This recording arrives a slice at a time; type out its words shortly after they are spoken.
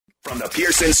From the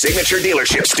Pearson Signature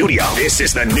Dealership Studio, this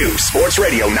is the new Sports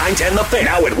Radio 910 The Fan.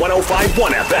 Now at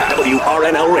 105.1 FM,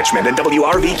 WRNL Richmond and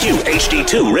WRVQ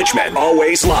HD2 Richmond.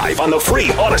 Always live on the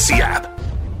free Odyssey app.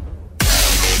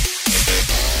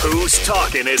 Who's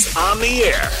Talking is on the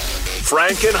air.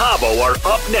 Frank and Habbo are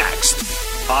up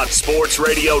next on Sports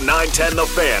Radio 910 The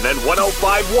Fan and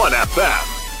 105.1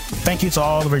 FM. Thank you to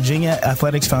all the Virginia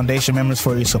Athletics Foundation members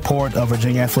for your support of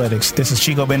Virginia Athletics. This is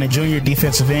Chico Bennett Jr.,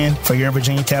 defensive end for your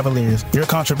Virginia Cavaliers. Your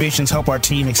contributions help our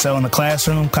team excel in the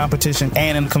classroom, competition,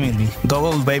 and in the community. Go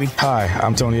Wolves, baby. Hi,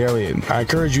 I'm Tony Elliott. I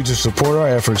encourage you to support our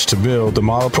efforts to build the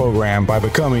model program by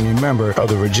becoming a member of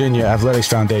the Virginia Athletics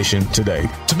Foundation today.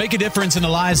 To make a difference in the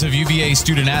lives of UVA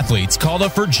student athletes, call the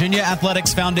Virginia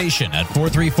Athletics Foundation at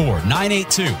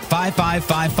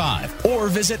 434-982-5555 or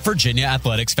visit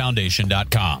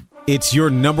virginiaathleticsfoundation.com. It's your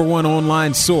number one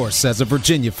online source as a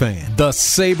Virginia fan.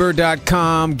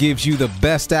 TheSaber.com gives you the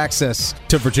best access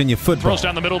to Virginia football. Throws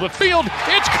down the middle of the field.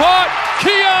 It's caught.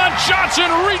 Keon Johnson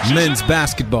reaches men's it.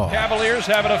 basketball. Cavaliers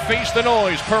having to face the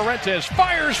noise. Parentes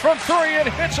fires from three and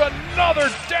hits another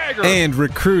dagger. And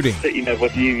recruiting. You know,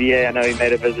 with UVA, I know he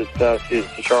made a visit to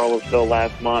Charlottesville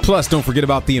last month. Plus, don't forget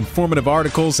about the informative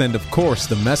articles and, of course,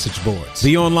 the message boards.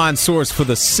 The online source for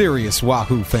the serious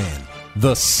Wahoo fan.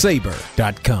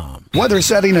 TheSaber.com. Whether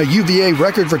setting a UVA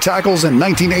record for tackles in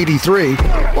 1983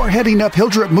 or heading up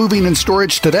Hildrep Moving and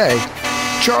Storage today,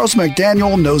 Charles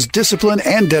McDaniel knows discipline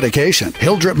and dedication.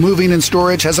 Hildrep Moving and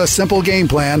Storage has a simple game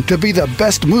plan to be the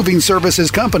best moving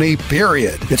services company,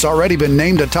 period. It's already been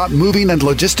named a top moving and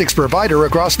logistics provider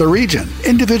across the region.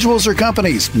 Individuals or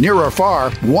companies, near or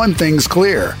far, one thing's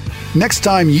clear. Next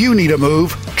time you need a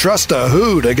move, trust a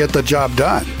who to get the job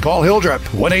done. Call Hildrep,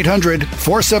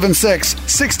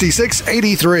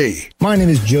 1-800-476-6683. My name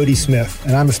is Jody Smith,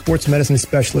 and I'm a sports medicine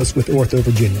specialist with Ortho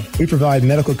Virginia. We provide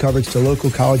medical coverage to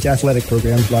local college athletic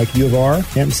programs like U of R,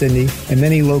 Hampton-Sydney, and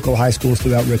many local high schools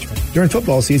throughout Richmond. During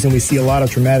football season, we see a lot of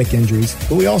traumatic injuries,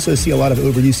 but we also see a lot of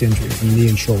overuse injuries in the knee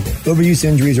and shoulder. Overuse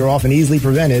injuries are often easily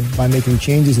prevented by making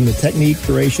changes in the technique,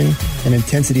 duration, and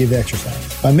intensity of exercise.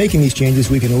 By making these changes,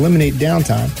 we can eliminate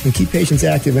downtime and keep patients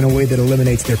active in a way that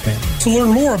eliminates their pain. To learn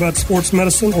more about sports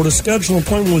medicine or to schedule an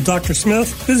appointment with Dr.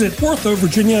 Smith, visit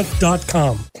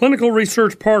orthovirginia.com. Clinical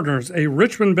Research Partners, a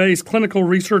Richmond-based clinical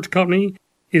research company,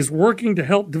 is working to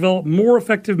help develop more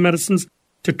effective medicines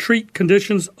to treat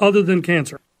conditions other than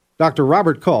cancer. Dr.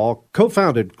 Robert Call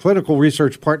co-founded Clinical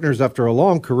Research Partners after a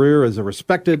long career as a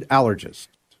respected allergist.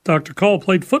 Dr. Call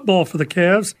played football for the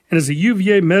Cavs and is a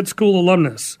UVA med school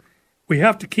alumnus. We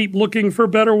have to keep looking for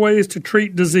better ways to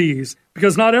treat disease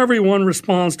because not everyone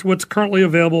responds to what's currently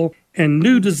available, and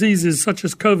new diseases such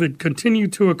as COVID continue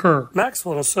to occur.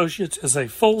 Maxwell & Associates is a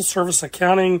full-service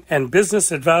accounting and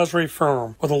business advisory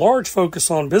firm with a large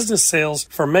focus on business sales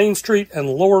for Main Street and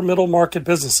lower middle market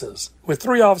businesses. With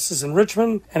 3 offices in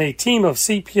Richmond and a team of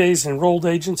CPAs and enrolled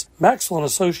agents, Maxwell &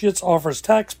 Associates offers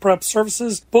tax prep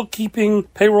services, bookkeeping,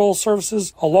 payroll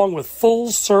services, along with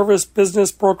full-service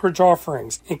business brokerage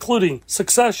offerings, including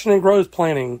succession and growth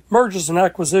planning, mergers and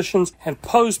acquisitions, and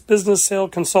post-business sale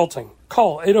consulting.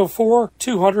 Call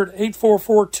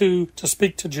 804-200-8442 to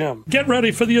speak to Jim. Get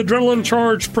ready for the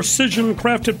adrenaline-charged,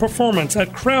 precision-crafted performance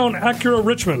at Crown Acura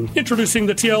Richmond. Introducing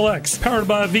the TLX, powered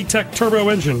by a VTEC turbo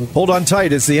engine. Hold on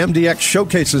tight as the MDX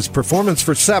showcases performance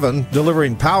for 7,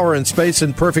 delivering power and space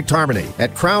in perfect harmony.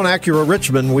 At Crown Acura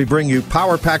Richmond, we bring you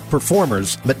power-packed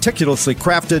performers, meticulously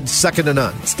crafted, second to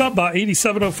none. Stop by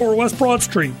 8704 West Broad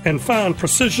Street and find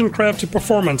precision-crafted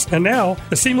performance, and now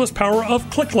the seamless power of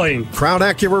Click Lane. Crown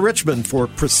Acura Richmond for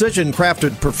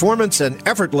precision-crafted performance and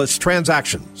effortless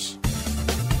transactions.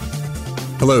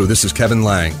 Hello, this is Kevin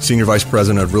Lang, Senior Vice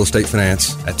President of Real Estate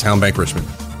Finance at Town Bank Richmond.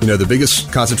 You know, the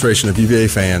biggest concentration of UVA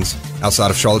fans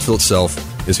outside of Charlottesville itself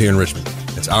is here in Richmond.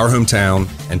 It's our hometown,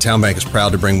 and Town Bank is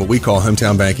proud to bring what we call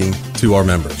hometown banking to our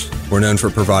members. We're known for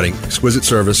providing exquisite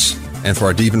service and for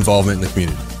our deep involvement in the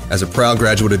community. As a proud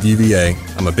graduate of UVA,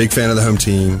 I'm a big fan of the home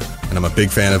team, and I'm a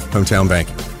big fan of hometown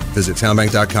banking. Visit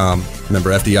townbank.com, member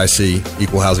FDIC,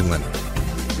 equal housing lender.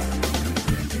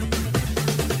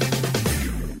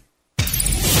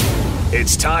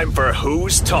 It's time for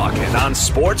Who's Talking on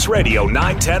Sports Radio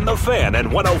 910 The Fan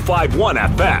and 105.1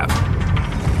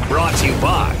 FM. Brought to you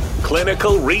by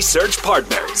Clinical Research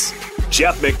Partners,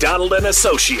 Jeff McDonald and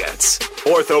Associates,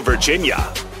 Ortho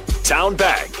Virginia, Town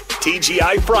Bank,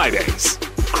 TGI Fridays,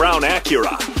 Crown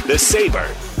Acura, The Saber,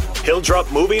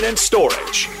 Hildrep Moving and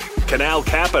Storage, Canal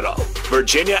Capital,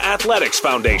 Virginia Athletics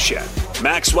Foundation,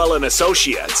 Maxwell &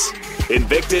 Associates,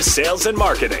 Invictus Sales and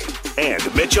Marketing, and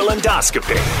Mitchell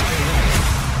Endoscopy.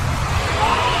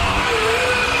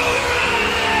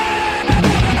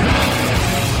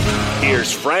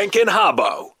 Here's Frank and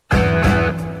Habbo.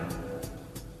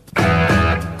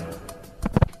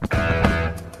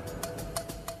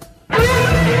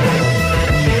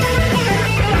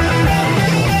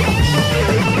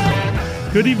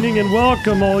 Good evening and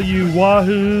welcome, all you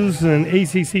Wahoos and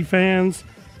ACC fans.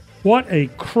 What a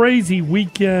crazy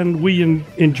weekend we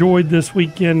enjoyed this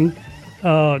weekend.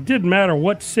 Didn't matter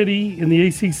what city in the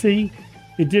ACC.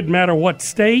 It didn't matter what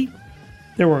state.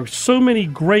 There were so many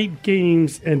great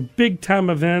games and big-time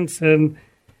events. And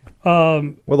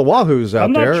well, the Wahoos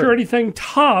out there. I'm not sure anything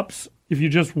tops, if you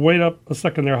just wait up a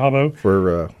second there,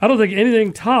 Habbo. I don't think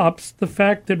anything tops the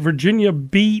fact that Virginia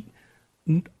beat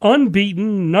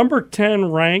unbeaten, number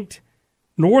 10 ranked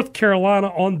North Carolina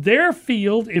on their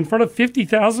field in front of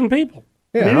 50,000 people.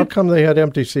 Yeah, how come they had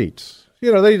empty seats?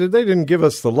 You know, they didn't give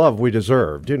us the love we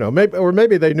deserved. You know,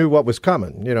 maybe they knew what was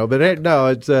coming. You know, but no,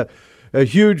 it's a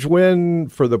huge win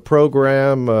for the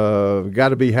program. Got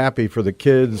to be happy for the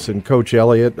kids and Coach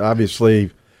Elliott.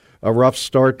 Obviously, a rough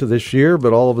start to this year,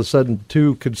 but all of a sudden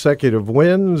 2 consecutive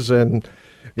wins and.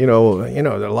 You know,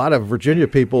 a lot of Virginia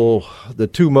people, the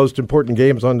 2 most important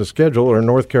games on the schedule are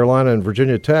North Carolina and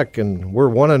Virginia Tech, and we're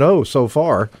 1-0 so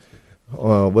far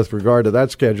with regard to that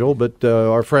schedule. But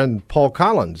our friend Paul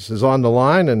Collins is on the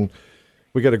line, and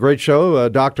we got a great show.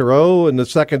 Dr. O in the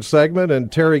second segment,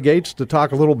 and Terry Gates to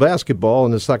talk a little basketball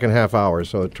in the second half hour.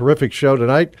 So a terrific show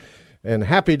tonight. And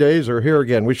Happy Days Are Here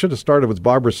Again. We should have started with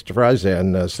Barbra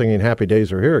Streisand singing Happy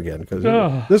Days Are Here Again, because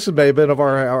this may have been of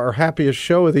our happiest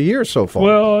show of the year so far.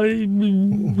 Well,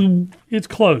 it's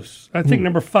close. I think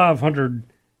number 500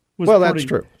 was that's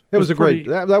true. It was a great,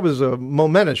 that was a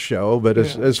momentous show, but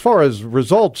as far as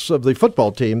results of the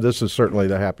football team, this is certainly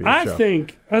the happiest show.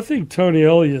 I think Tony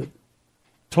Elliott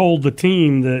told the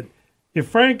team that if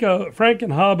Frank and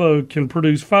Habbo can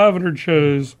produce 500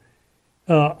 shows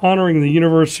honoring the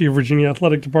University of Virginia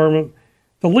Athletic Department,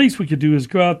 the least we could do is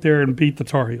go out there and beat the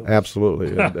Tar Heels.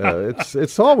 Absolutely. And,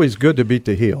 it's always good to beat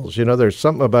the Heels. You know, there's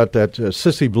something about that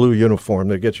sissy blue uniform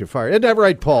that gets you fired. Isn't that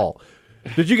right, Paul?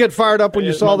 Did you get fired up when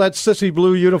you saw that sissy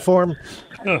blue uniform?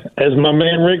 As my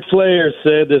man Ric Flair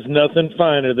said, there's nothing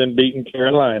finer than beating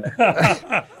Carolina.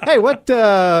 Hey, what?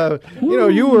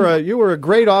 You were a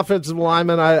great offensive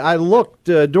lineman. I looked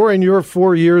during your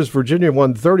 4 years. Virginia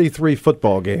won 33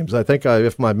 football games. I think,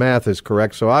 if my math is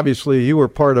correct. So obviously, you were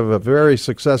part of a very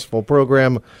successful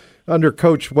program under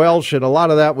Coach Welsh, and a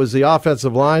lot of that was the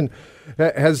offensive line.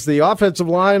 Has the offensive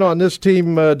line on this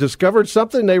team discovered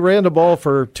something? They ran the ball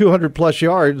for 200-plus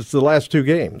yards the last 2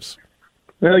 games.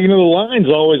 Well, the line's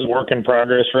always a work in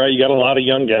progress, right? You got a lot of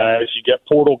young guys. You got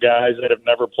portal guys that have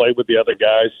never played with the other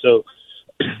guys. So,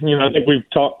 I think we've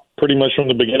talked pretty much from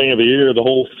the beginning of the year, the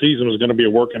whole season was going to be a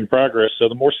work in progress. So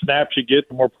the more snaps you get,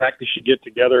 the more practice you get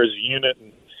together as a unit.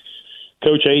 And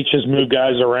Coach H has moved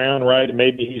guys around, right? And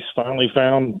maybe he's finally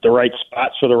found the right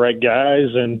spots for the right guys.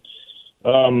 And,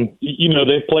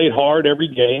 they've played hard every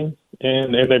game,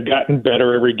 and they've gotten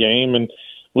better every game. And,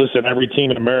 listen, every team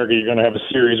in America, you're going to have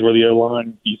a series where the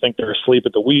O-line, you think they're asleep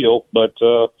at the wheel. But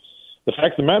the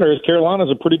fact of the matter is Carolina's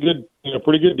a pretty good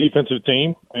defensive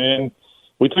team, and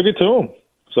we took it to them.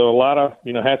 So a lot of,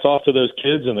 hats off to those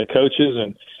kids and the coaches.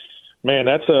 And, man,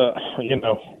 that's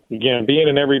again, being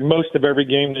in most of every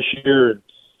game this year,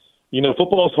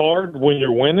 football's hard when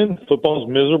you're winning. Football's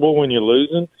miserable when you're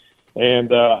losing. And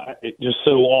it's just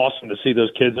so awesome to see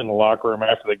those kids in the locker room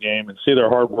after the game and see their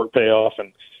hard work pay off.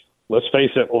 And let's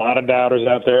face it, a lot of doubters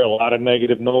out there, a lot of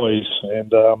negative noise.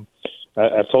 And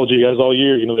I've told you guys all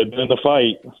year, they've been in the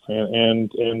fight. And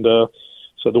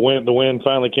so the win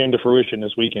finally came to fruition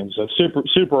this weekend. So super,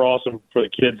 super awesome for the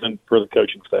kids and for the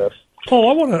coaching staff. Paul,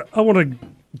 I want to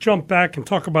jump back and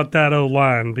talk about that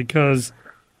O-line because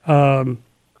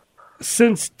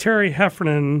since Terry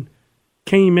Heffernan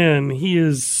came in, he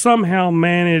has somehow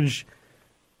managed,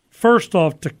 first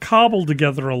off, to cobble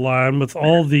together a line with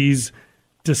all these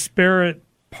disparate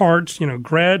parts,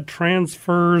 grad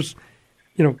transfers,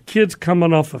 kids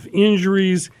coming off of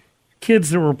injuries, kids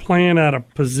that were playing out of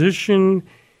position,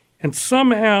 and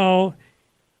somehow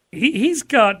he's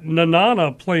got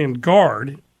Nanana playing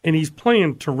guard, and he's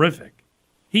playing terrific.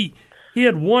 He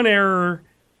had one error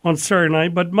on Saturday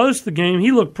night, but most of the game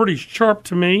he looked pretty sharp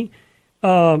to me.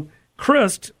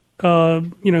 Christ,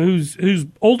 whose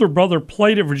older brother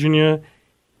played at Virginia,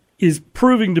 is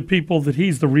proving to people that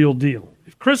he's the real deal.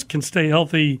 If Chris can stay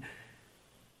healthy,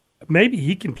 maybe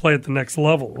he can play at the next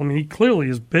level. I mean, he clearly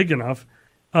is big enough.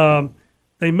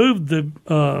 They moved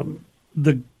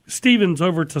the Stevens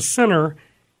over to center,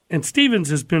 and Stevens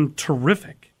has been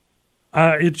terrific.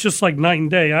 It's just like night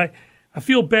and day. I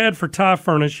feel bad for Ty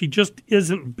Furnish. He just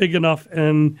isn't big enough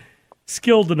and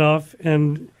skilled enough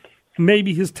and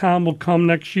maybe his time will come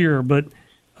next year. But,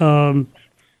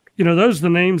 those are the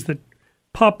names that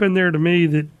pop in there to me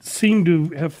that seem to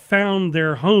have found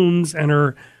their homes and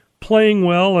are playing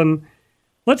well. And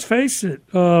let's face it,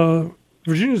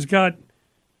 Virginia's got a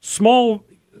small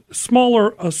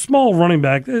running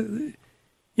back. He's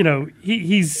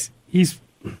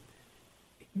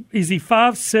is he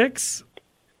 5'6"?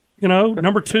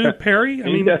 Number 2, Perry.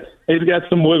 He's got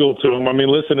some wiggle to him. I mean,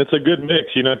 listen, it's a good mix.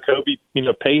 Kobe,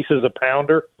 pace is a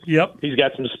pounder. Yep. He's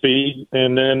got some speed,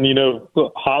 and then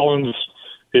Hollins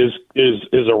is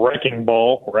a wrecking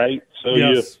ball, right? So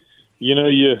yes. you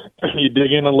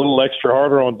dig in a little extra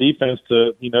harder on defense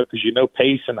to because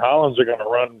Pace and Hollins are going to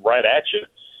run right at you,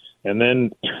 and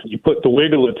then you put the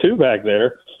wiggle of 2 back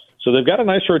there. So they've got a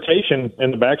nice rotation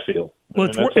in the backfield. Well,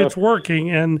 it's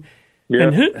working, and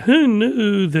who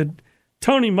knew that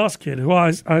Tony Muskett, who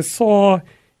I saw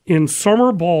in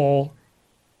summer ball,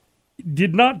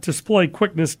 did not display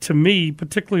quickness to me,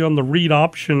 particularly on the read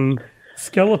option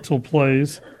skeletal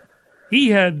plays. He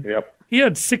had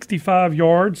 65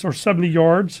 yards or 70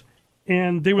 yards,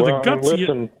 and they were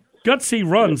the gutsy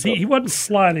runs. He wasn't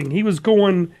sliding. He was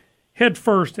going head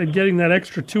first and getting that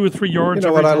extra 2 or 3 yards.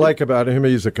 What I like about him,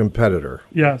 he's a competitor.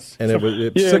 Yes. And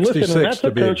it's 66 listen, and that's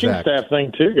to be exact. That's a coaching staff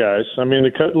thing too, guys. I mean,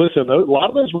 listen, a lot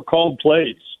of those were called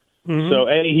plays. Mm-hmm. So,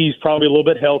 he's probably a little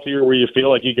bit healthier where you feel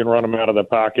like you can run him out of the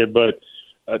pocket. But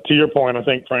to your point, I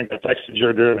think, Frank, I texted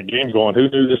you during the game going, who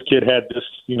knew this kid had this,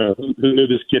 who knew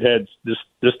this kid had this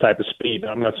type of speed?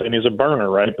 I'm not saying he's a burner,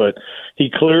 right? But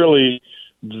he clearly,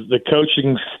 the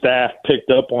coaching staff picked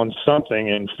up on something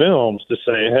in films to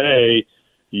say, hey,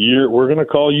 we're going to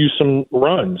call you some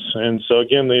runs. And so,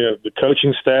 again, the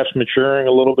coaching staff's maturing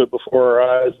a little bit before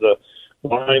our eyes. The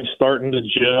line's starting to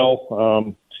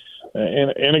gel.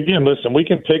 And again, listen, we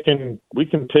can pick and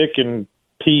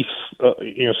piece,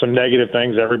 some negative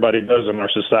things everybody does in our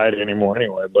society anymore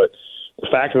anyway. But the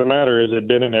fact of the matter is they've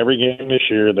been in every game this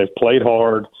year. They've played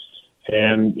hard.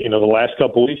 And, the last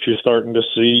couple of weeks you're starting to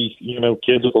see,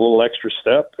 kids with a little extra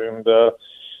step. And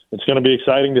it's going to be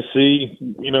exciting to see,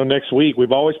 next week.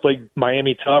 We've always played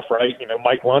Miami tough, right?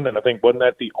 Mike London, I think, wasn't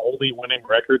that the only winning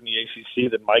record in the ACC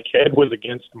that Mike had was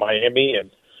against Miami?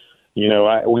 And,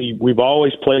 we've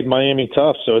always played Miami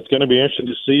tough. So it's going to be interesting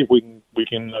to see if we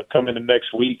can come into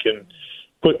next week and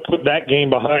put that game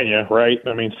behind you, right?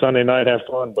 I mean, Sunday night, have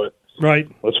fun, but right.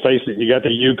 Let's face it, you got the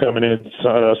U coming in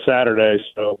Saturday,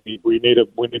 so we need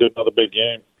another big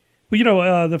game.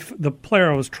 Well, the player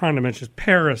I was trying to mention is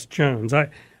Paris Jones. I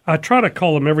try to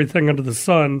call him everything under the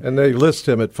sun. And they list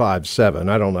him at 5'7".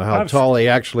 I don't know how tall he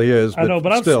actually is, but,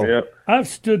 I've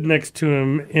stood next to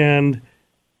him, and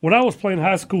when I was playing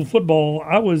high school football,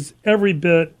 I was every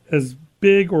bit as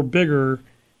big or bigger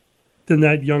than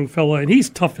that young fella, and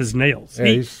he's tough as nails.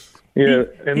 Yeah,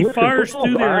 he fires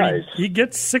through there, and he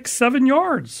gets 6-7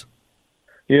 yards.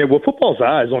 Yeah, well, football's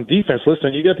eyes on defense.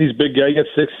 Listen, you got these big guys, you got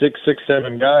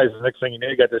 6'7" guys. The next thing you know,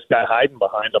 you got this guy hiding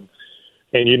behind him,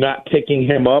 and you're not picking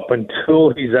him up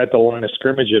until he's at the line of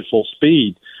scrimmage at full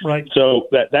speed. Right. So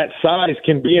that size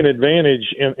can be an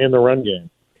advantage in the run game.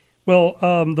 Well,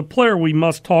 the player we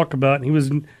must talk about, and he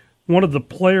was one of the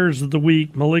players of the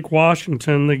week, Malik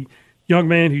Washington, the young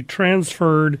man who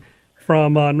transferred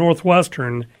from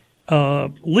Northwestern,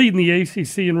 leading the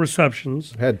ACC in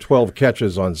receptions. Had 12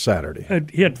 catches on Saturday.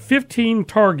 He had 15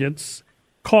 targets,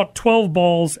 caught 12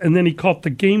 balls, and then he caught the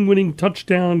game-winning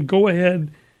touchdown,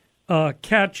 go-ahead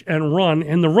catch and run.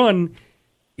 And the run,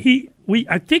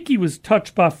 I think he was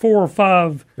touched by 4 or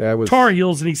 5 Tar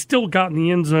Heels, and he still got in the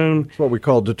end zone. That's what we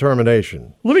call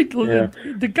determination.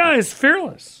 The guy is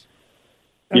fearless.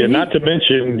 Not to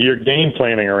mention your game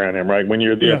planning around him, right? When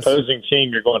you're the opposing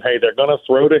team, you're going, hey, they're going to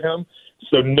throw to him.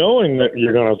 So knowing that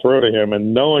you're going to throw to him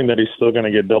and knowing that he's still going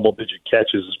to get double-digit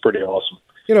catches is pretty awesome.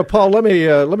 Paul, let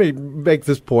me make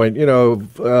this point.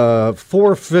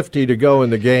 4:50 to go in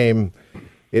the game.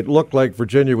 It looked like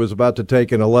Virginia was about to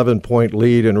take an 11-point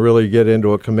lead and really get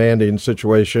into a commanding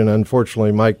situation.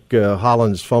 Unfortunately, Mike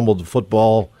Hollins fumbled the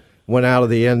football, went out of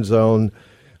the end zone.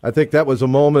 I think that was a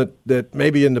moment that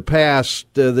maybe in the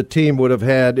past the team would have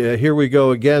had here we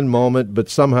go again moment, but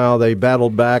somehow they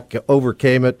battled back,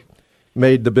 overcame it,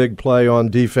 made the big play on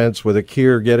defense with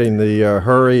Akir getting the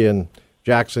hurry and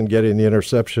Jackson getting the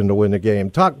interception to win the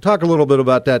game. Talk a little bit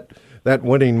about that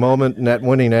winning moment and that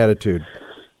winning attitude.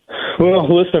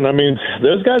 Well, listen, I mean,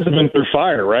 those guys have been through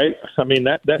fire, right? I mean,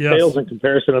 that fails in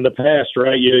comparison in the past,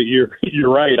 right?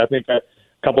 You're right. I think a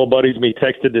couple of buddies of me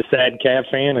texted the sad Cav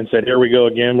fan and said, here we go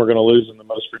again. We're going to lose in the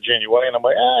most Virginia way. And I'm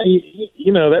like,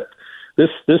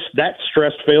 that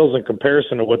stress fails in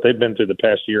comparison to what they've been through the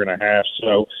past year and a half.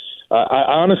 So I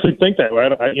honestly think that way.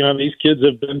 These kids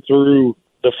have been through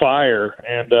the fire,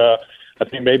 and I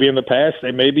think maybe in the past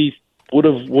they maybe would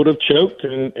have choked,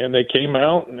 and they came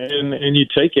out, and you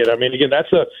take it. I mean, again,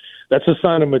 that's a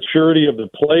sign of maturity of the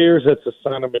players. That's a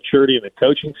sign of maturity of the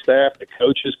coaching staff. The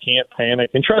coaches can't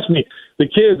panic. And trust me, the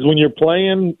kids, when you're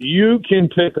playing, you can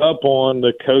pick up on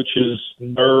the coaches'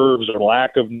 nerves or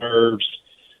lack of nerves.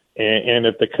 And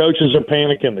if the coaches are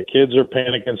panicking, the kids are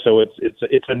panicking. So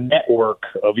it's a network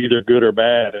of either good or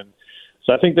bad. And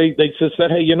so I think they just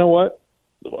said, hey, you know what?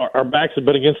 Our backs have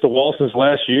been against the wall since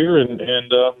last year, and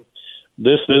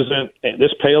this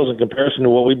pales in comparison to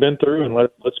what we've been through, and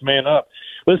let's man up.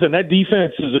 Listen, that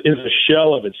defense is a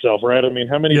shell of itself, right? I mean,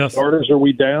 how many starters are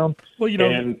we down? Well,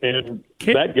 and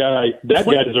that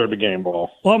guy deserved a game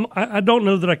ball. Well, I don't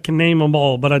know that I can name them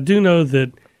all, but I do know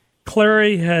that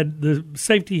Clary the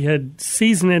safety had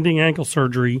season-ending ankle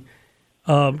surgery.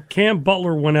 Cam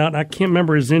Butler went out. I can't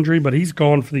remember his injury, but he's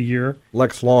gone for the year.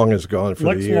 Lex Long is gone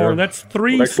for the year. Long, that's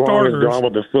three Lex starters. Long is gone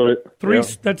with the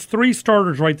foot. That's three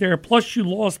starters right there. Plus, you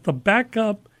lost the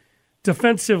backup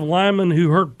defensive lineman who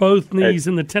hurt both knees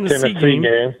in the Tennessee game.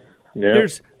 Yeah.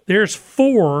 There's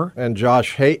four. And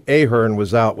Josh Ahern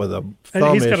was out with a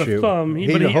thumb issue. He's got a thumb.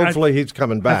 Hopefully he's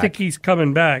coming back. I think he's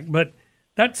coming back. But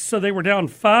so they were down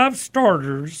 5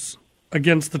 starters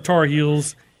against the Tar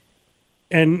Heels.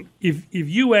 And if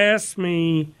you ask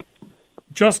me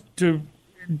just to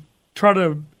try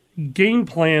to game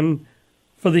plan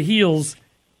for the Heels,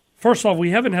 first off,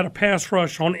 we haven't had a pass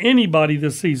rush on anybody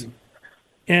this season.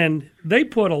 And they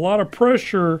put a lot of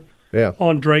pressure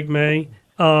on Drake May.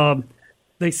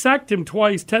 They sacked him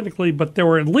twice technically, but there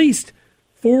were at least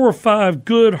 4 or 5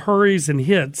 good hurries and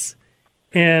hits.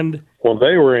 And well,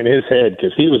 they were in his head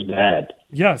because he was bad.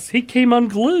 Yes, he came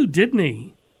unglued, didn't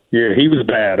he? Yeah, he was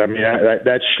bad. I mean,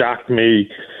 that shocked me.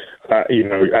 I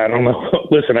don't know.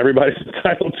 Listen, everybody's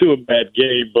entitled to a bad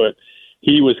game, but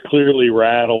he was clearly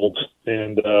rattled,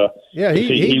 and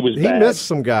he was bad. He missed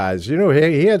some guys.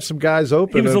 He had some guys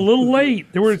open. He was a little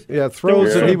late. There were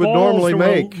throws that he would normally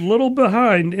make. A little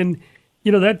behind, and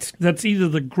that's either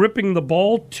the gripping the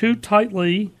ball too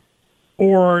tightly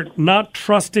or not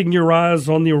trusting your eyes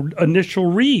on the initial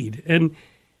read, and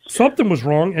something was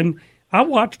wrong. And I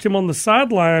watched him on the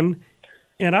sideline,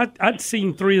 and I'd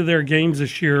seen 3 of their games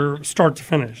this year start to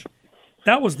finish.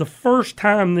 That was the first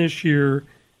time this year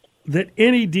that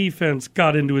any defense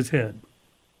got into his head.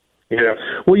 Yeah.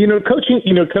 Well, coaching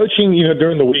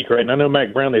during the week, right? And I know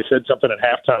Mac Brown, they said something at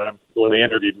halftime when they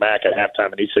interviewed Mac at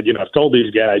halftime, and he said, I've told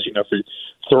these guys, if you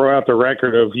throw out the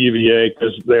record of UVA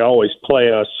because they always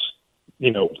play us,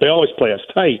 they always play us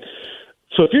tight.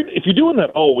 So if you're doing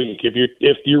that all week,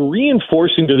 if you're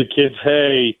reinforcing to the kids,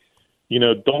 hey,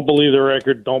 don't believe the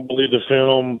record, don't believe the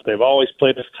film. They've always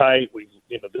played us tight.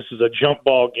 This is a jump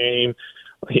ball game.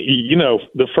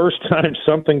 The first time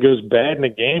something goes bad in a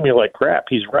game, you're like, crap,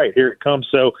 he's right. Here it comes.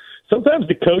 So sometimes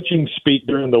the coaching speak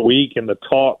during the week and the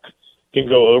talk can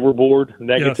go overboard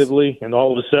negatively, and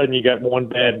all of a sudden you got one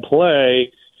bad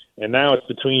play, and now it's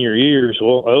between your ears.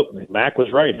 Well, Mac was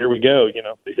right. Here we go.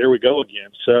 Here we go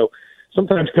again. So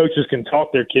sometimes coaches can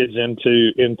talk their kids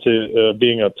into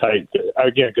being uptight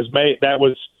again, because that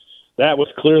was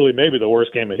clearly maybe the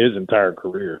worst game of his entire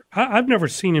career. I've never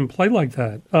seen him play like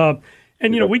that.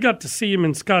 And we got to see him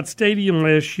in Scott Stadium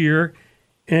last year,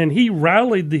 and he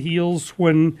rallied the Heels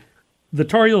when the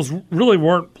Tar Heels really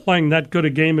weren't playing that good a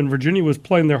game, and Virginia was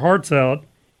playing their hearts out.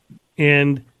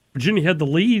 And Virginia had the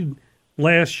lead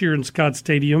last year in Scott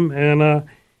Stadium, and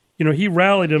he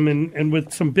rallied them and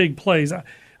with some big plays.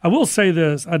 I will say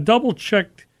this: I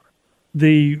double-checked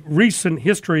the recent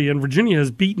history, and Virginia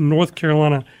has beaten North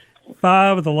Carolina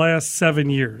 5 of the last 7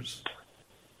 years.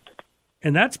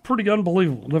 And that's pretty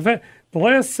unbelievable. The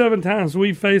last 7 times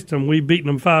we faced them, we've beaten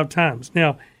them 5 times.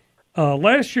 Now,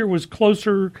 last year was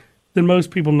closer than most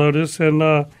people notice,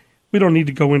 and we don't need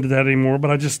to go into that anymore,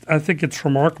 but I think it's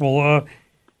remarkable.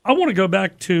 I want to go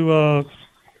back to,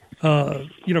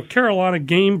 Carolina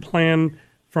game plan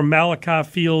from Malachi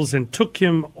Fields and took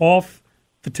him off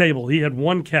the table. He had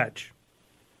 1 catch.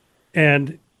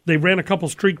 And they ran a couple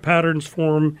streak patterns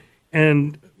for him,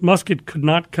 and Musket could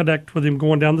not connect with him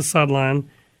going down the sideline.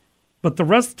 But the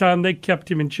rest of the time, they kept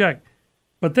him in check.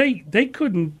 But they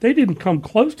didn't come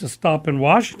close to stopping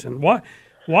Washington. Washington?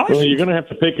 Well, you're going to have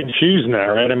to pick and choose now,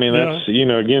 right? I mean, that's,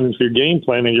 again, if you're game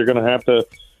planning, you're going to have to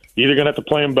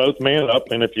play them both man up.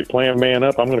 And if you play them man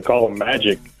up, I'm going to call them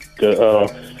magic.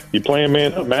 You play him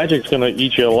man up, Magic's going to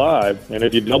eat you alive. And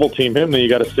if you double team him, then you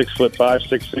got a 6'5",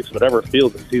 6'6", whatever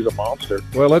Fields. He's a monster.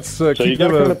 Well, let's keep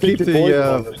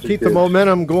the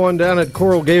momentum going down at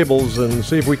Coral Gables and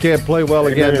see if we can't play well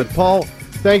again. But Paul,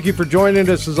 Thank you for joining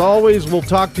us as always. We'll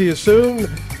talk to you soon.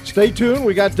 Stay tuned.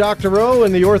 We got Dr. O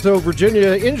and the Ortho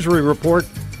Virginia Injury Report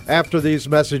after these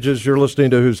messages. You're listening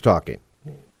to Who's Talking.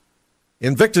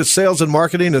 Invictus Sales and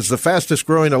Marketing is the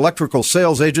fastest-growing electrical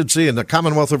sales agency in the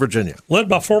Commonwealth of Virginia. Led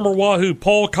by former Wahoo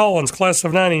Paul Collins, class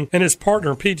of 90, and his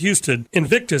partner Pete Houston,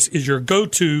 Invictus is your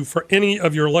go-to for any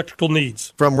of your electrical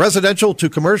needs. From residential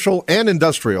to commercial and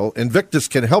industrial, Invictus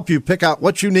can help you pick out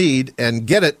what you need and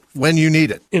get it when you need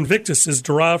it. Invictus is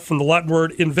derived from the Latin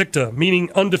word invicta,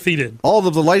 meaning undefeated. All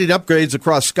of the lighting upgrades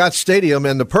across Scott Stadium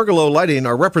and the pergola lighting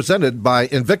are represented by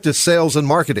Invictus Sales and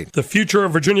Marketing. The future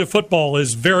of Virginia football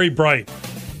is very bright.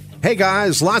 Hey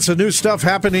guys, lots of new stuff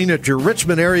happening at your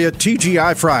Richmond area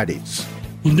TGI Fridays.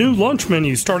 New lunch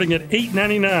menu starting at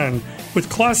 $8.99 with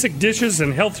classic dishes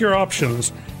and healthier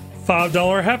options.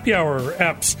 $5 happy hour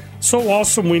apps. So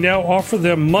awesome we now offer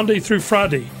them Monday through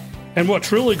Friday. And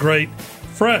what's really great,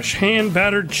 fresh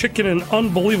hand-battered chicken and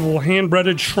unbelievable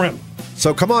hand-breaded shrimp.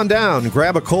 So come on down,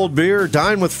 grab a cold beer,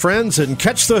 dine with friends, and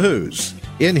catch the Who's.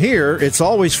 In here, it's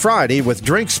always Friday with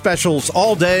drink specials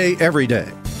all day, every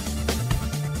day.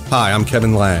 Hi, I'm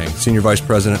Kevin Lang, Senior Vice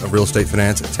President of Real Estate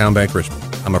Finance at Town Bank Richmond.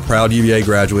 I'm a proud UVA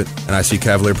graduate, and I see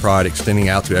Cavalier pride extending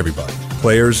out to everybody.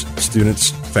 Players,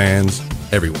 students, fans,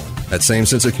 everyone. That same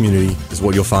sense of community is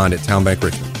what you'll find at Town Bank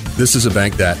Richmond. This is a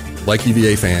bank that, like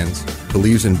UVA fans,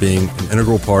 believes in being an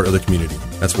integral part of the community.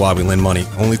 That's why we lend money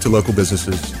only to local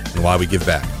businesses and why we give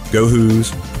back. Go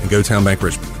Who's and go Town Bank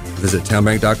Richmond. Visit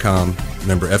townbank.com,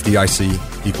 member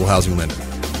FDIC, equal housing lender.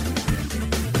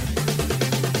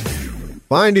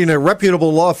 Finding a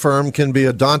reputable law firm can be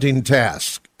a daunting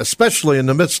task, especially in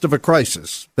the midst of a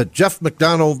crisis. But Jeff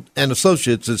McDonald and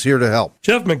Associates is here to help.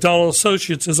 Jeff McDonald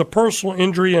Associates is a personal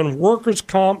injury and workers'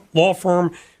 comp law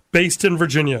firm based in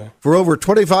Virginia. For over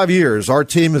 25 years, our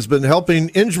team has been helping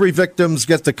injury victims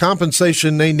get the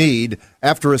compensation they need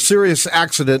after a serious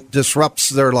accident disrupts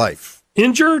their life.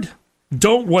 Injured?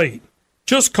 Don't wait.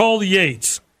 Just call the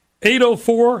Yates.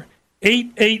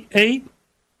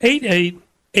 804-888-8888.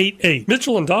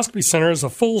 Mitchell Endoscopy Center is a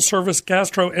full-service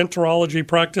gastroenterology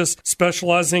practice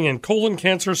specializing in colon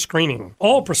cancer screening.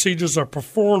 All procedures are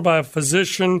performed by a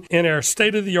physician in our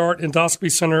state-of-the-art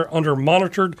endoscopy center under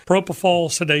monitored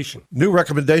propofol sedation. New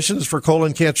recommendations for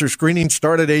colon cancer screening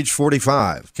start at age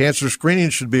 45. Cancer screening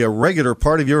should be a regular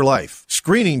part of your life.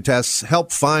 Screening tests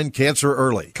help find cancer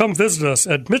early. Come visit us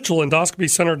at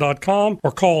mitchellendoscopycenter.com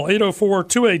or call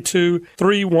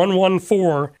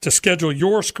 804-282-3114 to schedule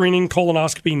your screening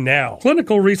colonoscopy now.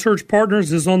 Clinical Research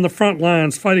Partners is on the front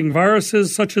lines fighting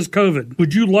viruses such as COVID.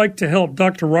 Would you like to help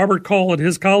Dr. Robert Call and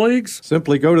his colleagues?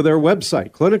 Simply go to their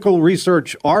website,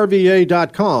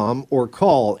 clinicalresearchrva.com, or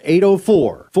call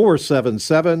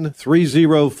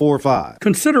 804-477-3045.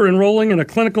 Consider enrolling in a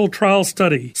clinical trial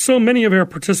study. So many of our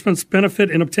participants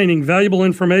benefit in obtaining valuable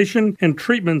information and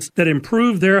treatments that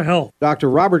improve their health. Dr.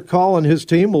 Robert Call and his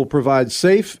team will provide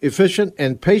safe, efficient,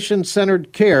 and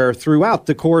patient-centered care throughout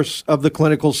the course of the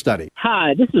clinical study.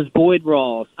 Hi, this is Boyd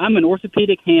Rawls. I'm an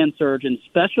orthopedic hand surgeon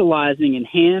specializing in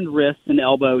hand, wrist, and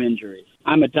elbow injuries.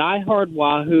 I'm a diehard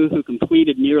Wahoo who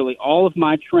completed nearly all of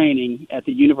my training at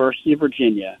the University of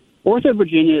Virginia. Ortho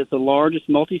Virginia is the largest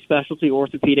multi-specialty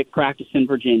orthopedic practice in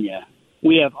Virginia.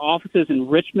 We have offices in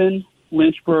Richmond,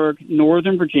 Lynchburg,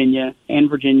 Northern Virginia, and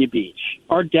Virginia Beach.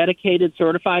 Our dedicated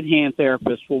certified hand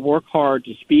therapists will work hard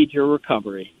to speed your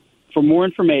recovery. For more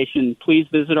information, please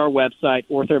visit our website,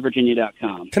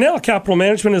 orthovirginia.com. Canal Capital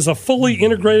Management is a fully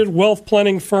integrated wealth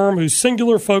planning firm whose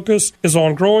singular focus is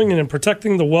on growing and in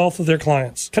protecting the wealth of their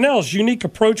clients. Canal's unique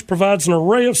approach provides an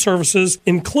array of services,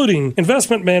 including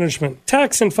investment management,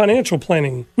 tax and financial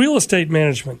planning, real estate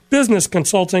management, business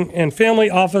consulting, and family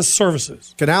office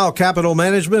services. Canal Capital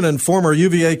Management and former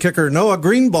UVA kicker Noah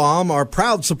Greenbaum are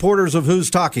proud supporters of Who's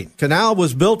Talking. Canal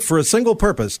was built for a single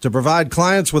purpose, to provide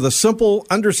clients with a simple,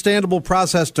 understandable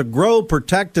process to grow,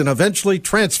 protect, and eventually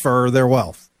transfer their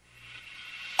wealth.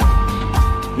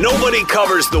 Nobody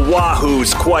covers the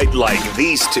Wahoos quite like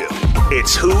these two.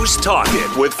 It's Who's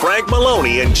Talking with Frank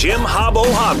Maloney and Jim Hobbo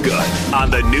Hobgood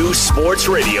on the new Sports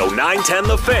Radio 910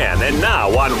 The Fan and now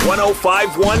on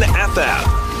 105.1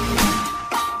 FM.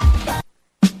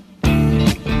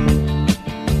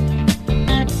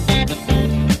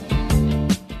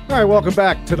 All right, welcome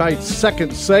back. Tonight's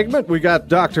second segment, we got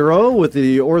Dr. O with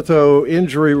the Ortho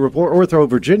Injury Report, Ortho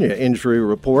Virginia Injury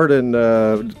Report, and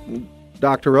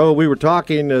Dr. O, we were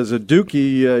talking as a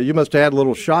Dookie, you must have had a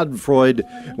little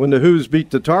schadenfreude when the Who's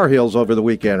beat the Tar Heels over the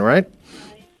weekend, right?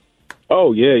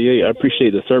 Oh, yeah. I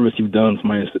appreciate the service you've done for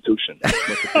my institution.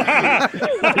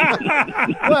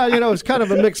 Well, it's kind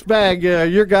of a mixed bag.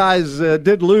 Your guys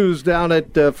did lose down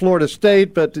at Florida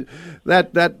State, but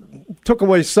that took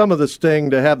away some of the sting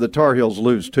to have the Tar Heels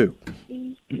lose, too.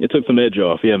 It took some edge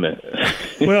off, yeah, man.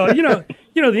 Well, the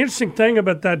interesting thing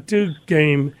about that Duke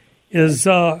game is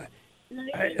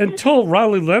until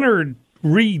Riley Leonard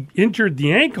re-injured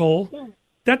the ankle,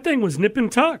 that thing was nip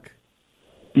and tuck.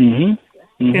 Mm-hmm.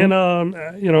 And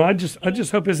I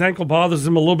just hope his ankle bothers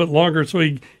him a little bit longer, so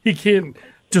he can't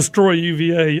destroy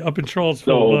UVA up in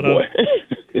Charlottesville. Oh, boy.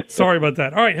 Sorry about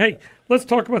that. All right, hey, let's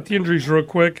talk about the injuries real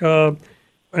quick. And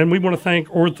we want to thank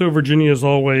Ortho Virginia as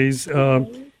always.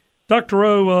 Dr.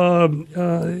 O,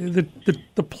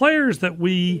 the players that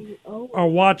we are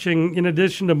watching, in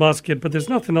addition to Musket, but there's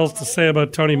nothing else to say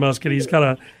about Tony Musket. He's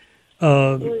got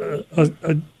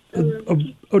an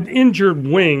injured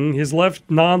wing, his left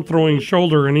non-throwing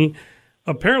shoulder, and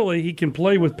he can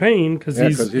play with pain because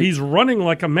he's running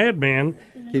like a madman.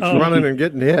 Keeps running and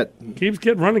getting hit.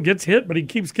 Gets hit, but he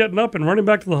keeps getting up and running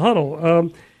back to the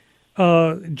huddle.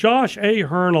 Josh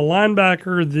Ahern, a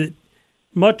linebacker that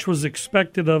much was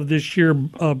expected of this year,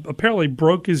 apparently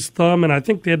broke his thumb, and I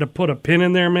think they had to put a pin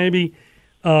in there maybe.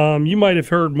 You might have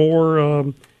heard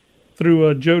more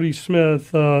through Jody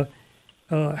Smith.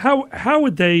 How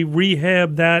would they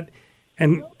rehab that?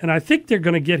 And I think they're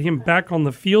going to get him back on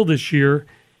the field this year.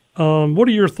 What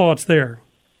are your thoughts there?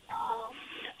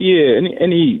 Yeah,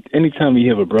 anytime you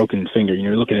have a broken finger,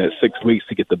 you're looking at 6 weeks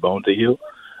to get the bone to heal.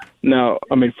 Now,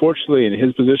 fortunately, in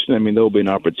his position, there will be an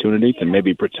opportunity to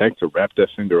maybe protect or wrap that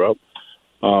finger up,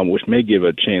 which may give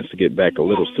a chance to get back a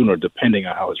little sooner, depending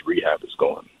on how his rehab is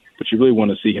going. But you really want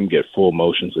to see him get full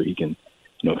motion so he can,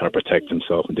 kind of protect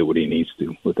himself and do what he needs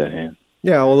to with that hand.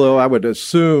 Yeah, although I would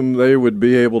assume they would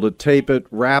be able to tape it,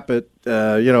 wrap it.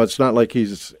 It's not like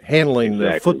he's handling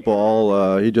the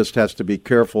football. He just has to be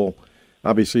careful.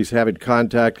 Obviously, he's having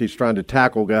contact. He's trying to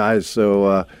tackle guys,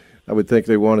 so I would think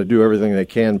they want to do everything they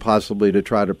can possibly to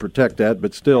try to protect that.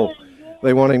 But still,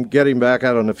 they want him get him back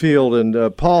out on the field.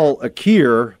 And Paul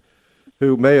Akir,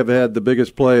 who may have had the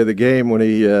biggest play of the game when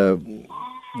he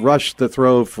rushed the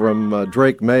throw from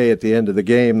Drake May at the end of the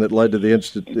game that led to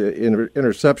the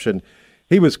interception.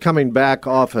 He was coming back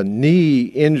off a knee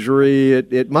injury.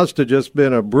 It must have just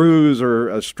been a bruise or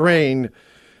a strain,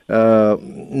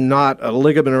 not a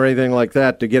ligament or anything like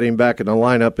that, to get him back in the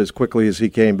lineup as quickly as he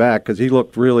came back, because he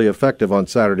looked really effective on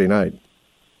Saturday night.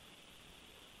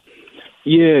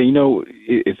 Yeah,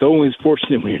 it's always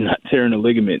fortunate when you're not tearing a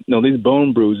ligament. No, these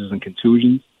bone bruises and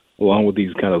contusions, along with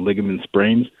these kind of ligament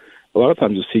sprains, a lot of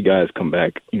times you'll see guys come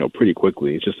back, pretty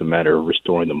quickly. It's just a matter of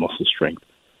restoring the muscle strength,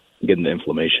 getting the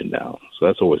inflammation down. So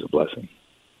that's always a blessing.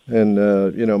 And,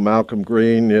 Malcolm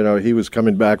Green, he was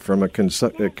coming back from a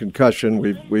concussion.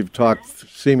 We've talked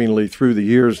seemingly through the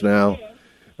years now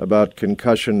about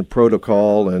concussion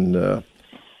protocol and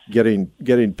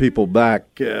getting people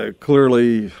back.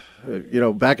 Clearly,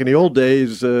 back in the old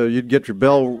days, you'd get your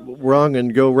bell rung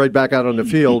and go right back out on the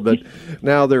field, but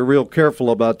now they're real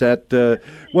careful about that.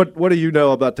 What do you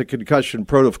know about the concussion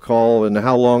protocol and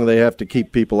how long they have to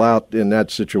keep people out in that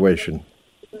situation?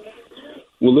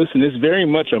 Well, listen, it's very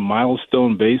much a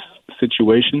milestone-based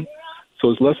situation,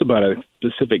 so it's less about a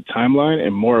specific timeline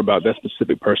and more about that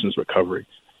specific person's recovery.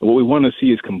 And what we want to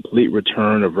see is complete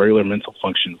return of regular mental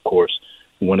function, of course.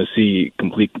 We want to see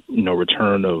complete,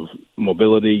 return of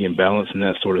mobility and balance and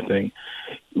that sort of thing.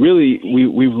 Really,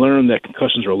 we've learned that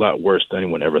concussions are a lot worse than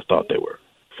anyone ever thought they were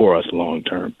for us long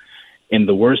term. And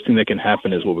the worst thing that can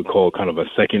happen is what we call kind of a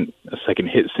second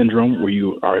hit syndrome, where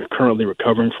you are currently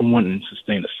recovering from one and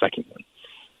sustain a second one.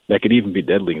 That could even be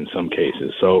deadly in some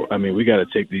cases. So, we got to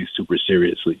take these super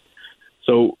seriously.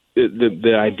 So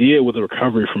the idea with a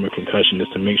recovery from a concussion is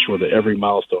to make sure that every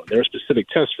milestone, there are specific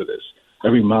tests for this,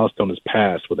 every milestone is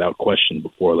passed without question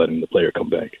before letting the player come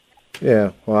back.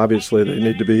 Yeah, well, obviously they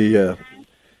need to be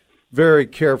very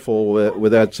careful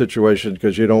with that situation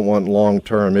because you don't want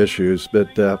long-term issues.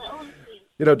 But,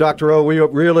 Dr. O, we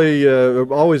really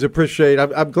always appreciate.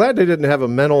 I'm glad they didn't have a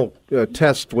mental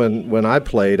test when I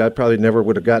played. I probably never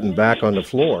would have gotten back on the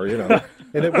floor,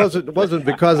 And it wasn't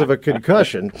because of a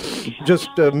concussion, just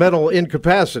mental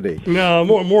incapacity. No,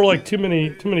 more like too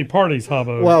many parties,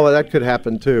 Habo. Well, that could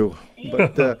happen too.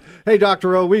 But hey,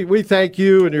 Dr. O, we thank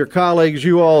you and your colleagues.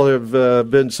 You all have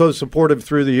been so supportive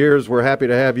through the years. We're happy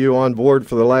to have you on board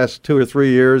for the last 2 or 3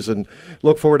 years, and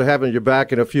look forward to having you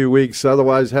back in a few weeks.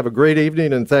 Otherwise, have a great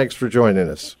evening, and thanks for joining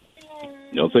us.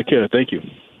 No, take care. Thank you.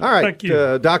 All right, Thank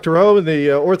you. Dr. O in the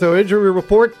Ortho Injury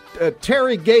Report.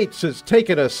 Terry Gates has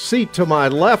taken a seat to my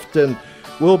left, and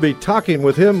We'll be talking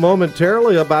with him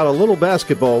momentarily about a little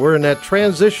basketball. We're in that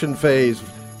transition phase.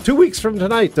 2 weeks from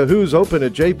tonight, the Who's open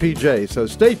at JPJ, so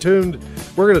stay tuned.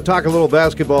 We're going to talk a little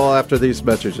basketball after these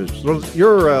messages.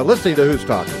 You're listening to Who's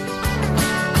Talking.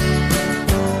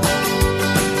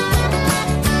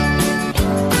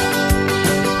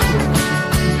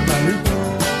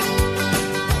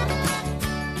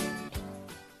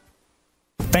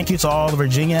 Thank you to all the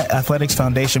Virginia Athletics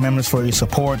Foundation members for your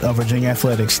support of Virginia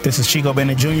Athletics. This is Chico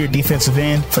Bennett Jr., defensive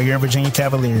end for your Virginia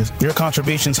Cavaliers. Your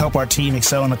contributions help our team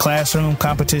excel in the classroom,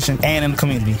 competition, and in the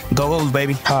community. Go Wolves,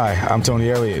 baby. Hi, I'm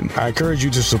Tony Elliott. I encourage you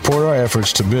to support our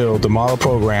efforts to build the model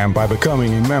program by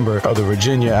becoming a member of the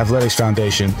Virginia Athletics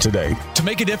Foundation today. To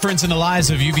make a difference in the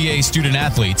lives of UVA student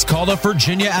athletes, call the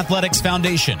Virginia Athletics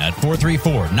Foundation at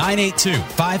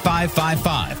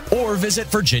 434-982-5555 or visit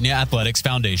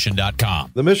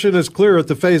virginiaathleticsfoundation.com. The mission is clear at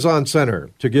the Faison Center: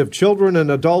 to give children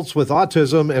and adults with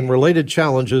autism and related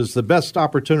challenges the best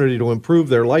opportunity to improve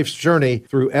their life's journey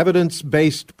through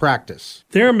evidence-based practice.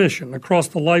 Their mission across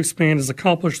the lifespan is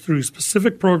accomplished through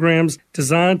specific programs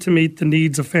designed to meet the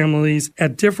needs of families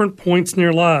at different points in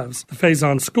their lives. The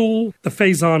Faison School, the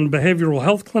Faison Behavioral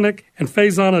Health Clinic, and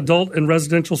Faison Adult and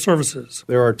Residential Services.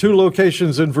 There are 2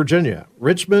 locations in Virginia,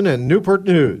 Richmond and Newport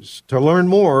News. To learn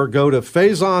more, go to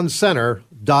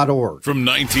FaisonCenter.org. From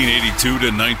 1982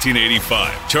 to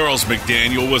 1985, Charles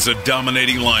McDaniel was a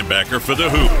dominating linebacker for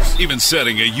the Hoos, even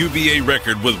setting a UVA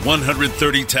record with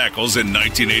 130 tackles in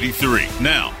 1983.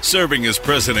 Now, serving as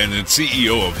president and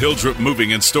CEO of Hildreth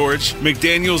Moving and Storage,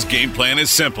 McDaniel's game plan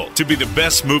is simple: to be the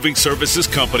best moving services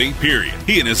company, period.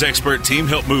 He and his expert team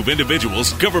help move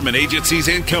individuals, government agencies,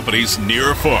 and companies near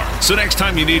or far. So next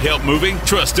time you need help moving,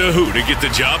 trust a Who to get the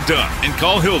job done, and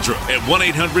call Hildreth at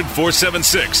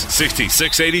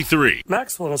 1-800-476-6683.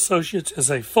 Maxwell & Associates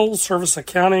is a full-service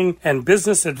accounting and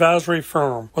business advisory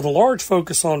firm with a large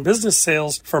focus on business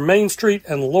sales for Main Street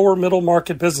and lower middle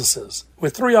market businesses.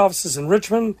 With 3 offices in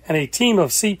Richmond and a team of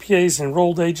CPAs and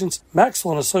enrolled agents,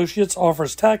 Maxwell & Associates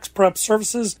offers tax prep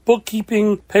services,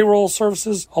 bookkeeping, payroll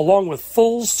services, along with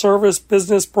full-service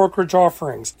business brokerage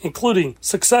offerings, including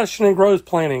succession and growth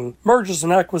planning, mergers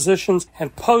and acquisitions,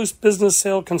 and post-business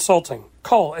sale consulting.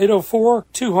 Call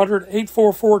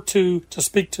 804-200-8442 to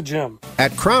speak to Jim.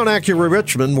 At Crown Acura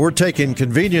Richmond, we're taking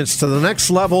convenience to the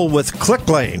next level with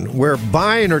ClickLane, where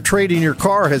buying or trading your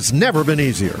car has never been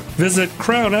easier. Visit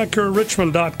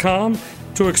CrownAcuraRichmond.com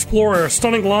to explore our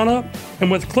stunning lineup, and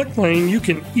with ClickLane, you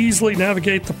can easily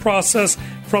navigate the process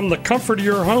from the comfort of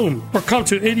your home. Or come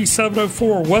to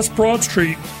 8704 West Broad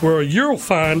Street, where you'll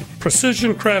find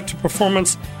precision-crafted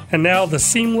performance and now the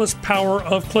seamless power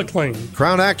of ClickLane.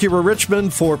 Crown Acura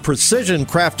Richmond for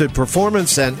precision-crafted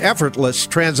performance and effortless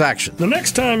transaction. The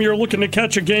next time you're looking to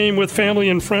catch a game with family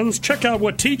and friends, check out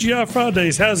what TGI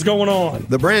Fridays has going on.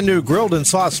 The brand new grilled and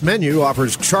sauce menu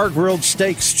offers char-grilled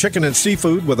steaks, chicken, and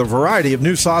seafood with a variety of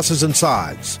new sauces and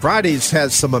sides. Fridays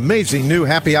has some amazing new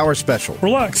happy hour special.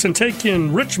 Relax and take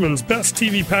in Richmond's best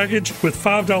TV package with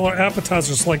 $5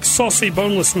 appetizers like saucy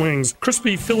boneless wings,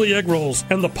 crispy Philly egg rolls,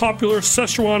 and the popular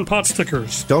Szechuan pot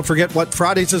stickers. Don't forget what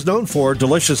Fridays is known for: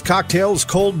 delicious cocktails,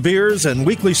 cold beers, and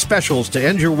weekly specials to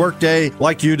end your workday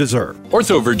like you deserve.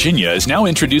 Ortho Virginia is now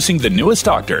introducing the newest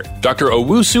doctor, Dr.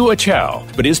 Owusu Achow,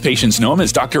 but his patients know him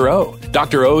as Dr. O.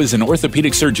 Dr. O is an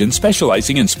orthopedic surgeon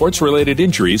specializing in sports-related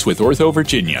injuries with Ortho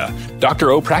Virginia.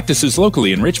 Dr. O practices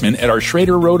locally in Richmond at our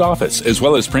Schrader Road office, as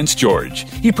well as Prince George.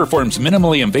 He performs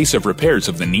minimally invasive repairs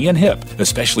of the knee and hip,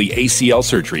 especially ACL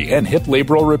surgery and hip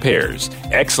labral repairs.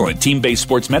 Excellent team-based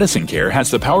sports medicine care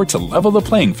has the power to level the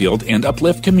playing field and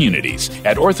uplift communities.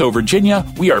 At Ortho Virginia,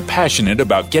 we are passionate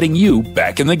about getting you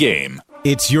back in the game.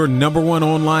 It's your #1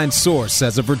 online source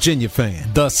as a Virginia fan.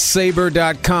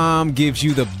 TheSaber.com gives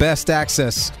you the best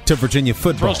access to Virginia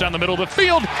football. Throws down the middle of the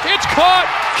field. It's caught.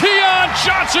 Keon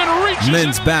Johnson reaches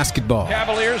men's it. basketball.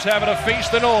 Cavaliers having to face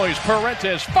the noise.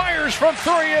 Parentes fires from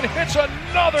 3 and hits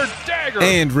another dagger.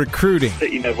 And recruiting.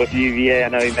 You know, with UVA, I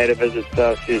know he made a visit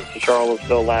to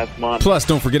Charlottesville last month. Plus,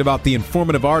 don't forget about the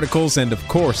informative articles and, of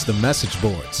course, the message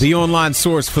boards. The online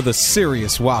source for the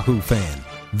serious Wahoo fan.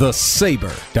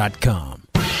 TheSaber.com.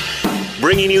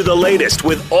 Bringing you the latest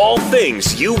with all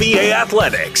things UVA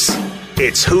athletics.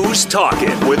 It's Who's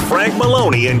Talking with Frank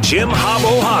Maloney and Jim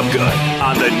Hobbo Hobgood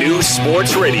on the new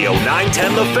Sports Radio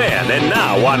 910 The Fan and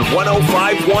now on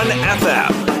 105.1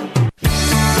 FM.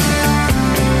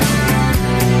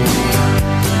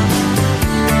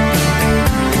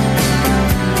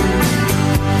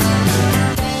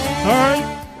 All right,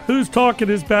 Who's Talking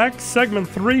is back. Segment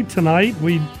 3 tonight.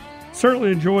 We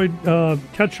certainly enjoyed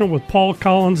catching up with Paul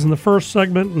Collins in the first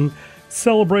segment and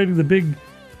celebrating the big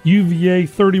UVA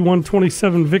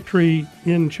 31-27 victory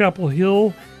in Chapel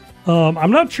Hill.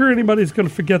 I'm not sure anybody's going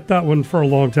to forget that one for a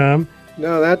long time.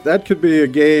 No, that could be a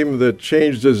game that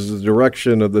changes the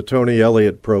direction of the Tony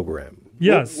Elliott program.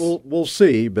 Yes. We'll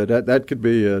see, but that could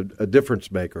be a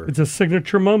difference maker. It's a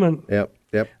signature moment. Yep.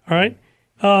 All right.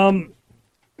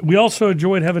 We also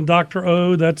enjoyed having Dr.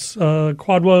 O. That's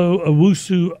Kwadwo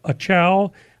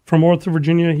Owusu-Achow from North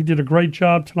Virginia. He did a great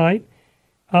job tonight,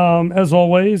 as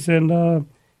always. And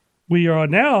we are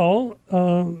now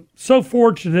so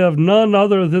fortunate to have none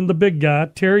other than the big guy,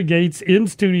 Terry Gates, in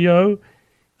studio.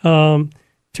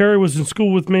 Terry was in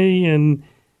school with me, and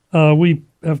we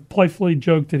have playfully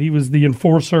joked that he was the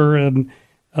enforcer, and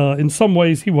in some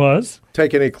ways he was.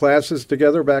 Take any classes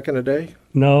together back in the day?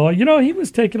 No, he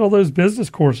was taking all those business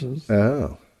courses.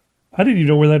 Oh. I didn't even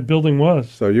know where that building was.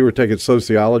 So you were taking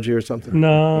sociology or something?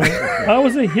 No, I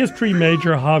was a history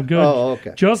major, Hobgood. Oh,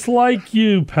 okay. Just like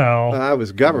you, pal. I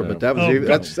was government.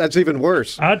 That's even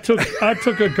worse. I took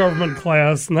a government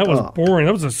class, and that was boring.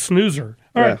 That was a snoozer.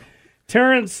 All right,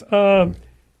 Terrence,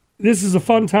 this is a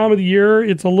fun time of the year.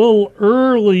 It's a little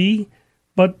early,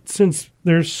 but since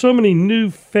there's so many new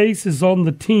faces on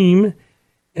the team,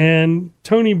 and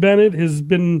Tony Bennett has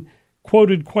been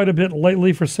quoted quite a bit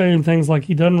lately for saying things like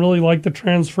he doesn't really like the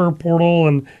transfer portal,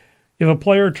 and if a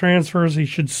player transfers, he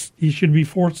should be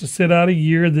forced to sit out a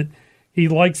year, that he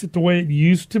likes it the way it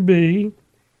used to be,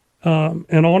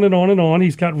 and on and on and on.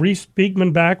 He's got Reese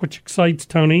Beekman back, which excites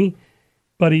Tony,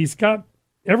 but he's got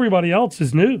everybody else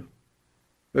is new.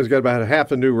 He's got about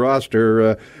half a new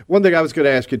roster. One thing I was going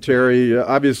to ask you, Terry,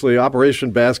 obviously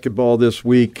Operation Basketball this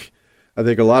week, I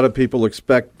think a lot of people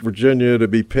expect Virginia to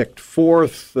be picked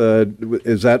fourth.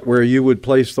 Is that where you would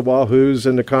place the Wahoos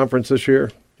in the conference this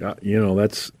year?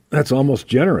 That's almost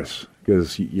generous,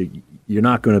 because you're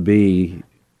not going to be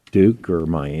Duke or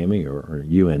Miami or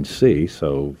UNC,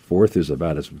 so fourth is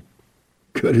about as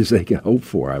good as they can hope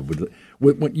for.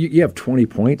 You have 20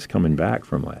 points coming back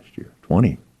from last year,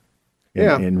 20.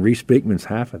 And Reese Beekman's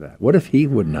half of that. What if he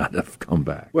would not have come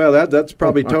back? Well, that's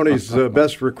probably Tony's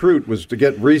best recruit, was to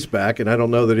get Reese back, and I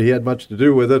don't know that he had much to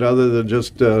do with it other than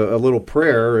just a little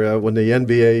prayer when the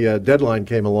NBA deadline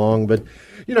came along. But,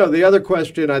 the other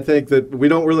question I think that we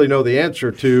don't really know the answer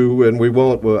to, and we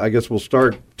won't, I guess we'll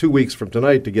start 2 weeks from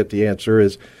tonight to get the answer,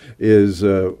 is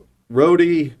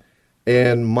Rhodey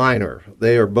and Minor.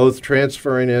 They are both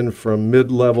transferring in from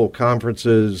mid-level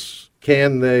conferences.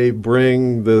 Can they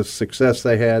bring the success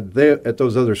they had there at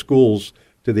those other schools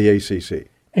to the ACC?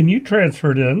 And you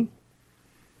transferred in.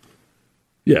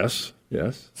 Yes.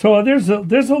 So there's a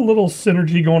little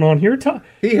synergy going on here.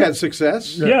 He had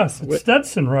success. Yes, it's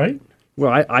Stetson, right?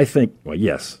 Well, I think. Well,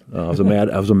 yes. I was a Mad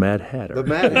Hatter. The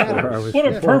Mad Hatter.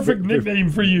 What a perfect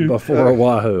nickname for you. Before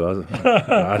Wahoo,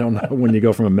 I don't know when you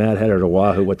go from a Mad Hatter to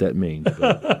Wahoo what that means.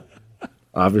 But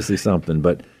obviously something,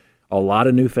 but a lot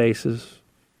of new faces.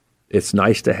 It's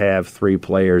nice to have three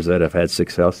players that have had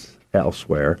success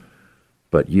elsewhere,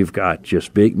 but you've got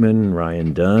just Beekman,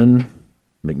 Ryan Dunn,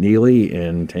 McNeely,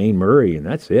 and Tane Murray, and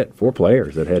that's it. 4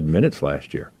 players that had minutes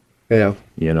last year. Yeah.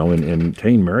 And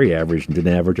Tane Murray didn't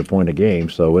average a point a game,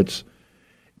 but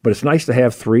it's nice to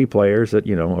have 3 players that,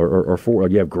 or 4.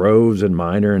 You have Groves and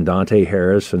Minor and Dante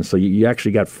Harris, and so you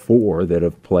actually got 4 that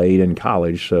have played in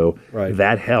college, so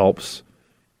that helps.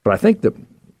 But I think that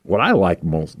what I like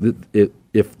most,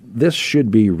 if this should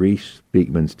be Reese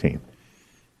Beekman's team.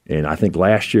 And I think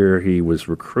last year he was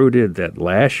recruited that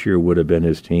last year would have been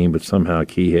his team, but somehow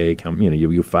Kihei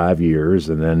you 5 years,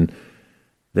 and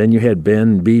then you had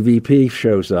Ben BVP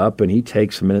shows up, and he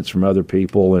takes minutes from other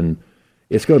people, and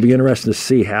it's going to be interesting to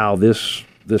see how this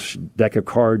deck of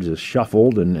cards is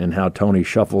shuffled and how Tony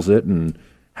shuffles it and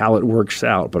how it works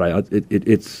out. But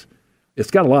it's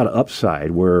got a lot of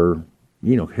upside where,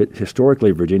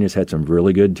 historically Virginia's had some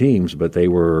really good teams, but they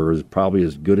were probably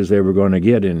as good as they were going to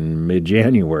get in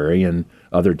mid-January, and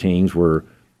other teams were,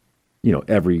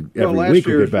 every week would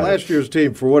get better. Last year's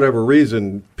team, for whatever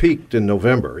reason, peaked in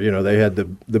November. They had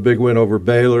the big win over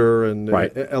Baylor, and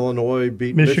Illinois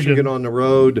beat Michigan on the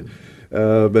road,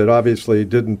 but obviously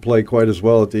didn't play quite as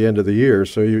well at the end of the year.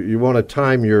 So you want to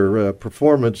time your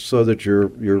performance so that you're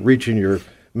reaching your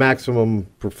maximum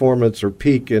performance or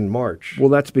peak in March. Well,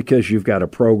 that's because you've got a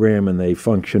program and they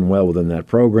function well within that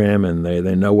program, and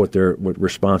they know what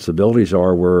responsibilities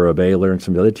are, where Baylor and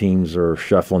some of the other teams are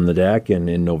shuffling the deck. And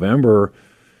in November,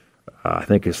 I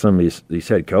think as some of these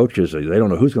head coaches, they don't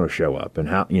know who's going to show up and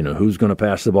how, who's going to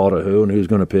pass the ball to who and who's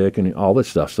going to pick and all this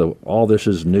stuff. So all this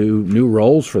is new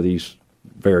roles for these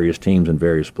various teams and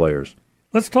various players.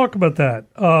 Let's talk about that.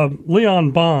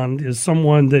 Leon Bond is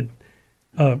someone that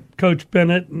Coach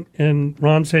Bennett and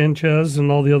Ron Sanchez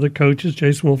and all the other coaches,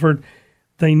 Jason Wilford,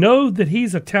 they know that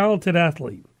he's a talented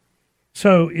athlete.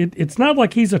 So it's not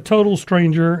like he's a total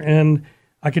stranger. And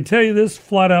I can tell you this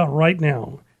flat out right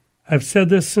now. I've said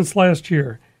this since last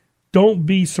year. Don't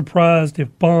be surprised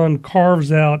if Bond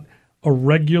carves out a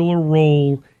regular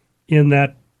role in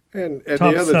that And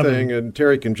top the other 7. thing, and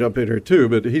Terry can jump in here too,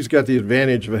 but he's got the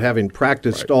advantage of having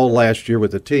practiced all last year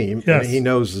with the team, Yes. and he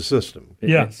knows the system.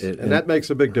 Yes. And that makes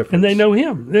a big difference. And they know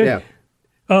him.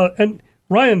 And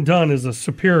Ryan Dunn is a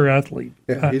superior athlete.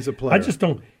 Yeah, he's a player. I just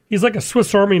don't. He's like a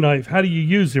Swiss Army knife. How do you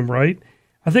use him, right?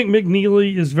 I think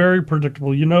McNeely is very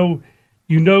predictable. You know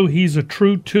he's a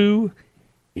true 2.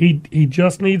 He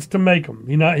just needs to make them.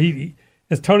 He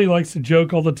as Tony likes to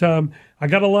joke all the time, I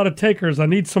got a lot of takers. I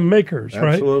need some makers,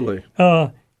 right? Absolutely.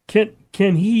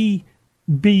 Can he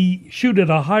shoot at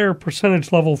a higher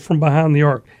percentage level from behind the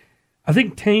arc? I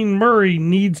think Tane Murray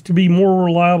needs to be more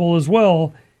reliable as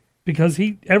well because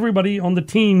everybody on the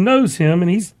team knows him, and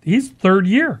he's third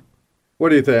year. What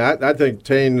do you think? I think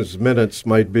Tane's minutes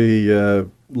might be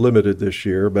limited this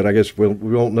year, but I guess we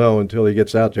won't know until he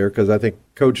gets out there because I think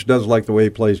Coach does like the way he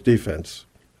plays defense.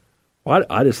 Well,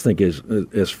 I just think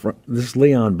this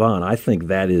Leon Bond, I think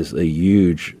that is a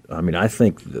huge. I mean, I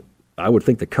would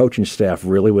think the coaching staff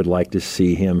really would like to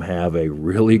see him have a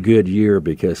really good year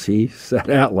because he sat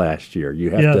out last year.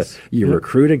 You have to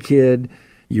recruit a kid,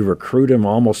 you recruit him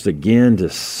almost again to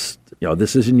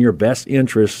this is in your best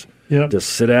interest to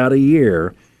sit out a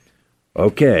year.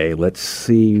 Okay, let's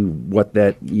see what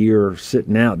that year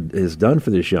sitting out has done for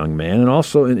this young man, and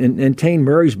also, and Tane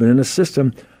Murray's been in the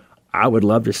system. I would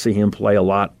love to see him play a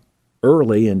lot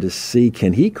early and to see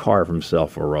can he carve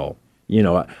himself a role.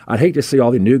 I'd hate to see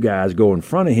all the new guys go in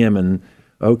front of him and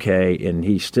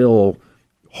he's still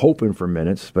hoping for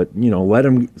minutes, but let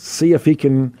him see if he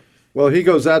can. Well, he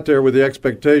goes out there with the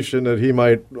expectation that he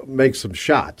might make some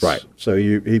shots. Right. So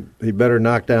he better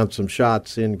knock down some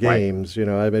shots in games. Right.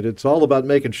 I mean, it's all about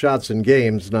making shots in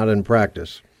games, not in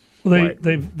practice. Well,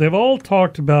 they've all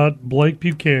talked about Blake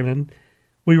Buchanan.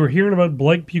 We were hearing about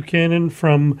Blake Buchanan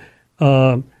from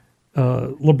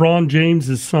LeBron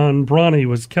James's son,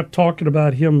 Bronny, kept talking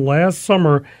about him last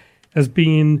summer as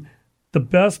being the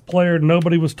best player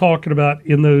nobody was talking about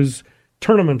in those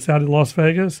tournaments out in Las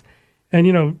Vegas.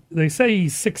 And, they say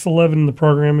he's 6'11" in the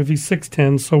program. If he's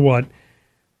 6'10", so what?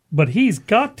 But he's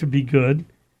got to be good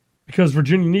because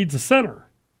Virginia needs a center.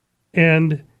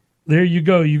 And there you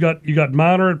go. You got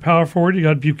Minor at power forward. You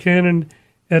got Buchanan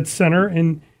at center.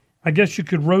 And I guess you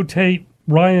could rotate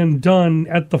Ryan Dunn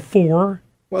at the 4.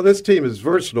 Well, this team is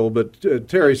versatile, but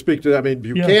Terry, speak to that. I mean,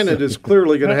 Buchanan is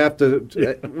clearly going to have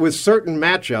to, with certain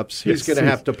matchups, he's going to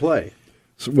have to play.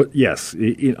 So, yes,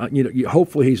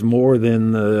 hopefully he's more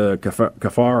than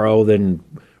Cafaro than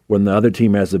when the other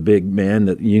team has a big man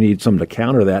that you need something to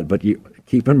counter that. But you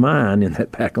keep in mind, in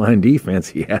that backline defense,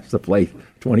 he has to play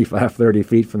 25, 30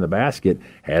 feet from the basket.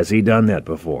 Has he done that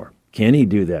before? Can he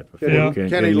do that before? Yeah.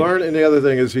 Can he learn? And the other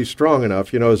thing is he's strong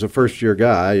enough, as a first-year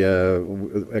guy.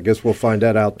 I guess we'll find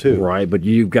that out too. Right, but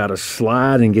you've got to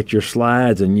slide and get your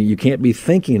slides, and you can't be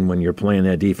thinking when you're playing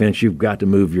that defense. You've got to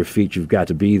move your feet. You've got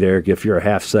to be there. If you're a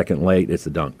half second late, it's a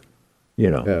dunk.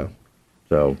 Yeah.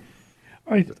 So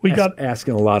all right, we got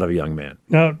asking a lot of a young man.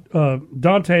 Now,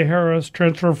 Dante Harris,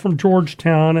 transfer from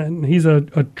Georgetown, and he's a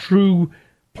true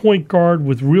point guard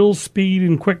with real speed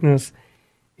and quickness.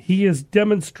 He has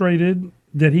demonstrated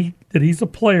that he's a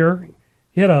player.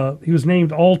 He was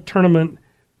named All-Tournament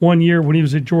one year when he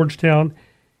was at Georgetown.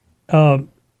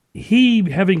 He,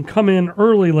 having come in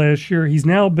early last year, he's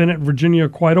now been at Virginia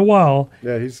quite a while.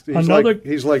 Yeah, he's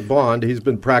like Bond. He's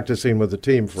been practicing with the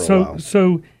team for a while.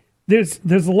 So there's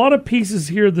a lot of pieces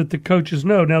here that the coaches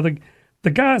know. Now the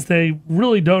guys, they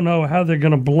really don't know how they're going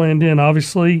to blend in.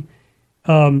 Obviously,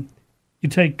 you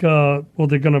take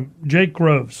Jake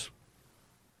Groves.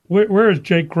 Where is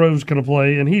Jake Groves going to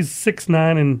play? And he's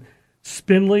 6'9" and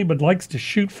spindly, but likes to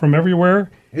shoot from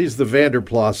everywhere. He's the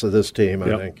Vanderplas of this team,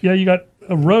 I think. Yeah, you got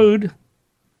a Rode,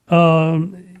 a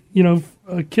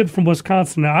kid from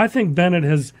Wisconsin. Now, I think Bennett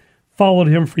has followed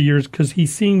him for years because he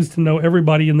seems to know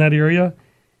everybody in that area.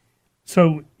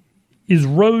 So is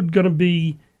Rode going to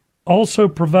be also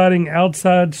providing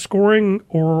outside scoring?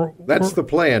 That's the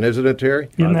plan, isn't it, Terry?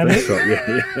 Isn't that it? So,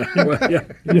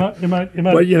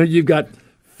 yeah. Well, you've got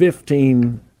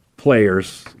 15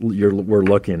 players we're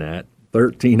looking at,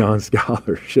 13 on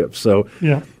scholarship. So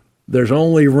there's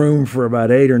only room for about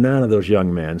 8 or 9 of those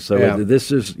young men. So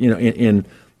this is, in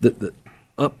the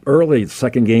up early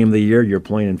second game of the year, you're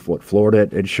playing in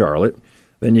Florida at Charlotte.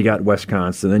 Then you got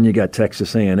Wisconsin. Then you got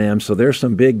Texas A&M. So there's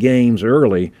some big games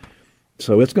early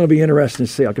So it's going to be interesting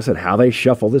to see, like I said, how they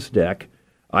shuffle this deck.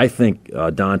 I think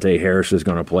Dante Harris is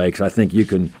going to play because I think you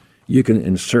can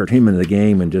insert him into the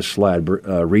game and just slide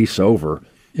Reese over,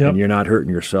 and you're not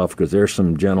hurting yourself because there's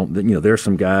some there's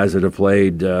some guys that have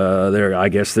played. I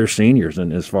guess they're seniors,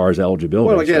 and as far as eligibility.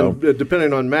 Well, again,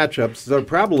 depending on matchups, there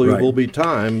probably will be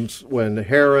times when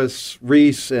Harris,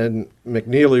 Reese, and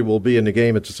McNeely will be in the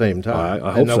game at the same time,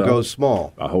 I hope and they'll so. go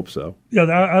small. I hope so. Yeah,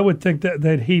 I would think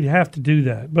that he'd have to do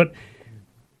that, but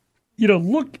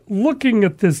looking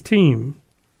at this team.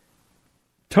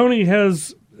 Tony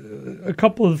has a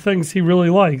couple of the things he really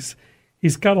likes.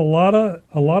 He's got a lot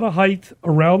of height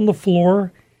around the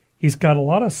floor. He's got a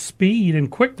lot of speed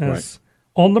and quickness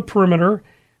on the perimeter.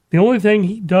 The only thing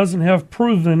he doesn't have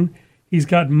proven, he's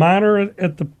got Minor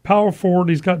at the power forward.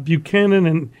 He's got Buchanan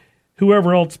and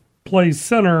whoever else plays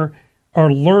center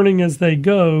are learning as they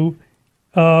go.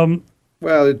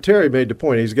 Well, Terry made the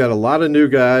point. He's got a lot of new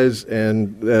guys,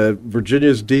 and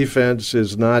Virginia's defense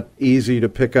is not easy to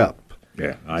pick up.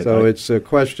 Yeah, it's a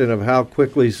question of how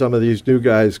quickly some of these new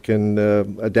guys can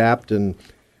adapt and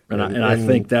I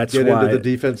think that's get why into the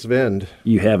defensive end.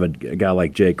 You have a guy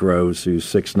like Jake Rose, who's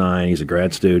 6'9". He's a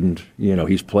grad student.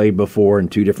 He's played before in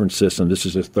two different systems. This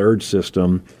is his third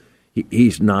system.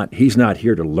 He's not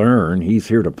here to learn. He's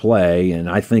here to play. And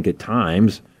I think at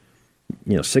times,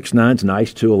 6'9"'s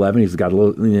nice. 211. He's got a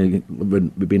little. It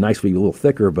would be nice to be a little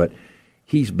thicker, but.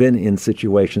 He's been in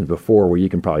situations before where you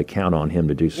can probably count on him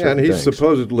to do certain things. And he's things.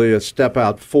 supposedly a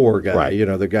step-out 4 guy.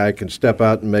 Right. The guy can step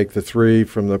out and make the 3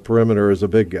 from the perimeter as a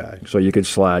big guy. So you can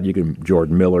slide. You can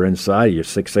Jordan Miller inside. You're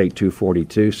 6'8",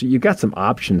 242. So you've got some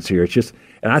options here. It's just,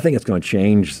 and I think it's going to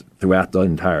change throughout the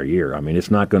entire year. I mean,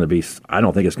 it's not going to be. I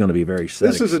don't think it's going to be very set.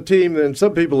 This is a team, and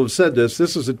some people have said this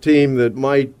is a team that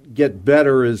might get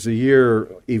better as the year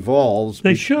evolves.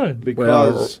 They should.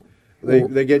 Because...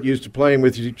 They get used to playing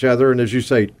with each other, and as you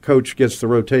say, coach gets the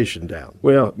rotation down.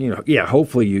 Well,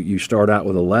 hopefully you start out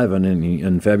with 11, and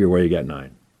in February you got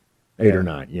 9, 8 or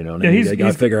 9. You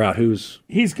got to figure out who's.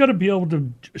 He's got to be able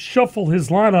to shuffle his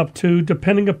lineup too,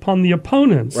 depending upon the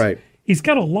opponents. Right. He's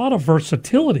got a lot of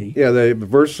versatility. Yeah, they're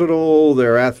versatile,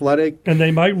 they're athletic. And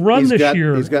they might run this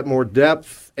year. He's got more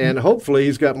depth, and hopefully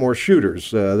he's got more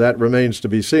shooters. That remains to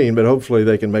be seen, but hopefully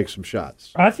they can make some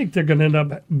shots. I think they're going to end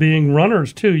up being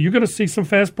runners, too. You're going to see some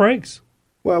fast breaks.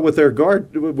 Well, with their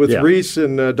guard, Reese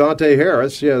and Dante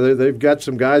Harris, they've got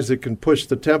some guys that can push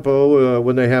the tempo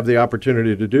when they have the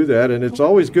opportunity to do that, and it's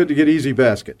always good to get easy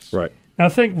baskets. Right. I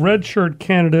think redshirt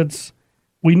candidates,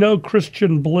 we know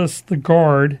Christian Bliss, the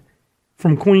guard,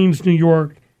 from Queens, New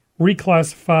York,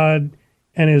 reclassified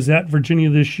and is at Virginia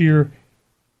this year.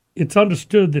 It's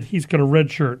understood that he's going to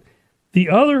redshirt. The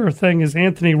other thing is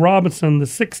Anthony Robinson, the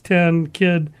 6'10"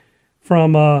 kid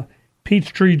from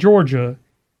Peachtree, Georgia.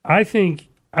 I think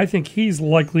he's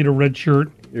likely to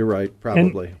redshirt. You're right,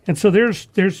 probably. And so there's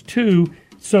two.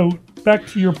 So back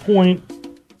to your point,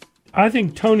 I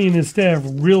think Tony and his staff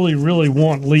really, really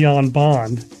want Leon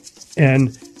Bond. And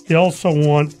they also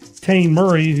want Tane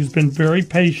Murray, who's been very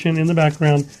patient in the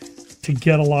background, to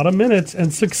get a lot of minutes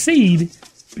and succeed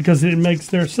because it makes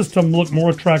their system look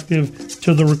more attractive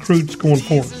to the recruits going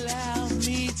forward.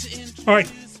 All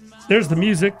right, there's the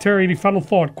music. Terry, any final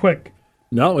thought? Quick.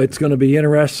 No, it's going to be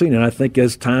interesting, and I think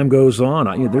as time goes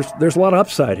on, there's a lot of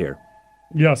upside here.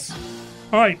 Yes.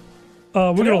 All right.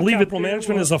 We're going to leave it. Capital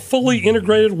Management is a fully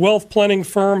integrated wealth planning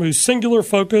firm whose singular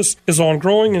focus is on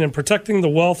growing and in protecting the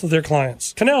wealth of their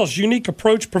clients. Canal's unique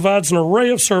approach provides an array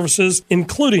of services,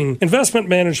 including investment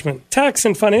management, tax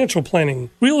and financial planning,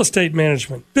 real estate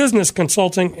management, business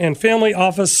consulting, and family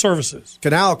office services.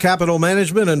 Canal Capital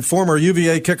Management and former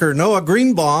UVA kicker Noah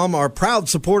Greenbaum are proud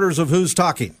supporters of Who's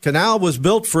Talking. Canal was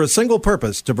built for a single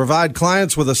purpose, to provide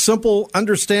clients with a simple,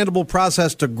 understandable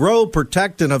process to grow,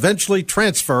 protect, and eventually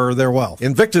transfer their wealth.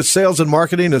 Invictus Sales and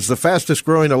Marketing is the fastest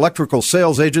growing electrical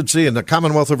sales agency in the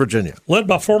Commonwealth of Virginia. Led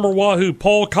by former Wahoo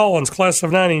Paul Collins, class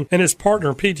of 90, and his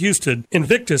partner Pete Houston,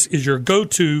 Invictus is your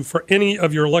go-to for any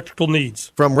of your electrical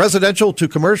needs. From residential to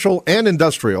commercial and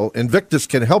industrial, Invictus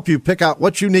can help you pick out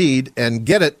what you need and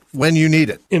get it when you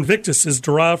need it. Invictus is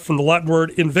derived from the Latin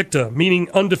word invicta, meaning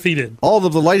undefeated. All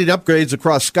of the lighting upgrades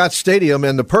across Scott Stadium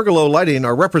and the pergola lighting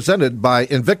are represented by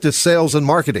Invictus Sales and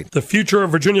Marketing. The future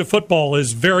of Virginia football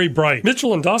is very bright.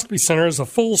 Mitchell Endoscopy Center is a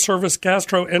full-service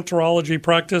gastroenterology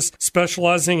practice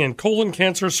specializing in colon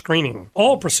cancer screening.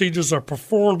 All procedures are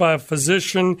performed by a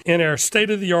physician in our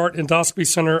state-of-the-art endoscopy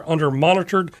center under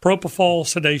monitored propofol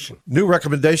sedation. New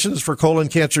recommendations for colon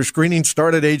cancer screening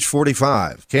start at age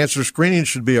 45. Cancer screening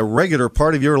should be a regular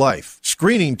part of your life.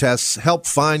 screening tests help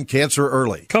find cancer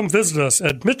early. Come visit us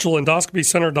at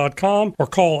mitchellendoscopycenter.com or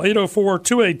call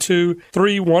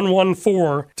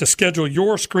 804-282-3114 to schedule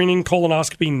your screening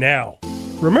colonoscopy now.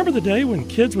 Remember the day when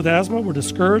kids with asthma were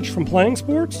discouraged from playing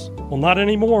sports? Well, not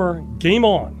anymore. Game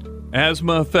on.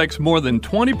 Asthma affects more than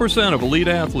 20% of elite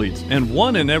athletes and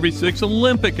 1 in every 6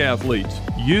 Olympic athletes.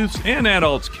 Youths and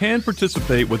adults can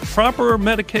participate with proper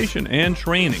medication and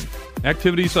training.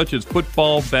 Activities such as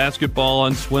football, basketball,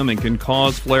 and swimming can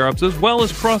cause flare-ups as well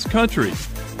as cross-country.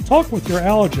 Talk with your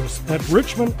allergist at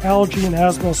Richmond Allergy and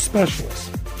Asthma Specialists.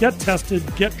 Get tested,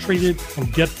 get treated,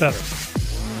 and get better.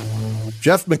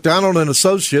 Jeff McDonald and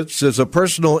Associates is a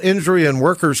personal injury and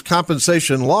workers'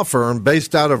 compensation law firm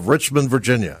based out of Richmond,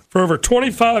 Virginia. For over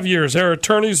 25 years, our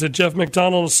attorneys at Jeff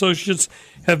McDonald Associates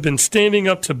have been standing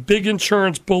up to big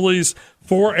insurance bullies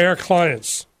for our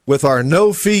clients. With our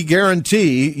no-fee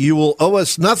guarantee, you will owe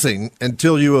us nothing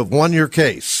until you have won your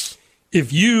case.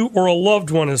 If you or a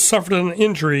loved one has suffered an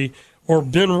injury or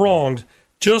been wronged,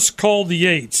 just call the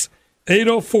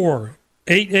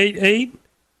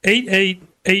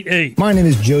 804-888-8888. My name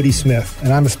is Jody Smith,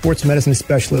 and I'm a sports medicine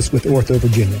specialist with Ortho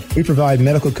Virginia. We provide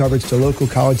medical coverage to local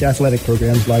college athletic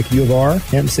programs like U of R,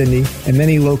 Hampton-Sydney, and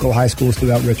many local high schools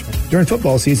throughout Richmond. During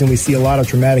football season, we see a lot of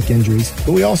traumatic injuries,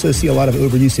 but we also see a lot of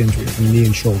overuse injuries in the knee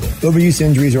and shoulder. Overuse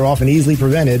injuries are often easily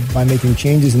prevented by making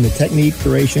changes in the technique,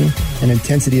 duration, and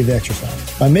intensity of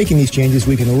exercise. By making these changes,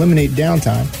 we can eliminate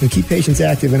downtime and keep patients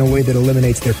active in a way that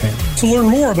eliminates their pain. To learn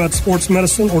more about sports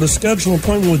medicine or to schedule an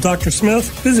appointment with Dr. Smith,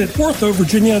 visit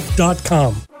orthovirginia.com.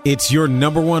 It's your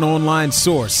number one online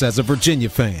source as a Virginia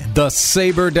fan.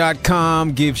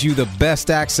 TheSaber.com gives you the best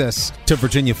access to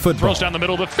Virginia football. Throws down the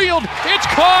middle of the field. It's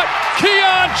caught.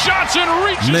 Keon Johnson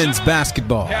reaches men's it.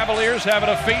 basketball. Cavaliers having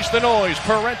to face the noise.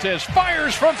 Parentes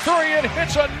fires from 3 and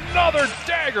hits another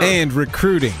dagger. And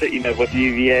recruiting. You know, with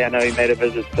UVA, I know he made a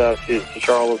visit to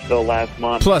Charlottesville last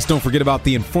month. Plus, don't forget about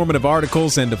the informative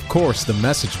articles and, of course, the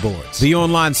message boards. The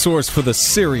online source for the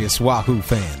serious Wahoo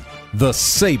fan.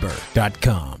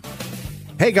 TheSaber.com.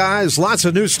 Hey guys, lots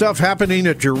of new stuff happening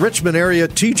at your Richmond area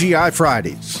TGI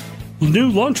Fridays. New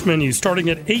lunch menus starting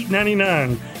at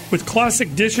 $8.99 with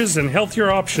classic dishes and healthier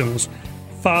options.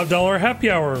 $5 happy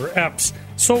hour apps.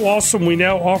 So awesome we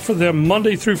now offer them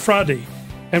Monday through Friday.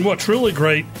 And what's really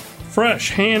great,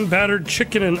 fresh hand-battered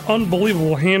chicken and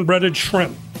unbelievable hand-breaded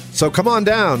shrimp. So come on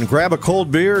down, grab a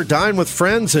cold beer, dine with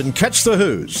friends, and catch the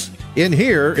Who's. In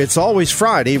here, it's always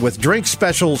Friday with drink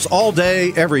specials all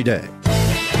day, every day.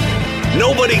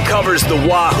 Nobody covers the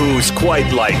Wahoos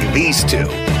quite like these two.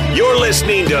 You're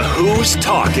listening to Who's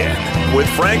Talking with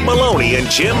Frank Maloney and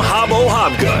Jim Hobbo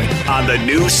Hobgood on the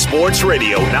new Sports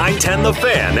Radio 910 The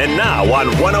Fan and now on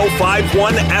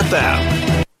 105.1 FM.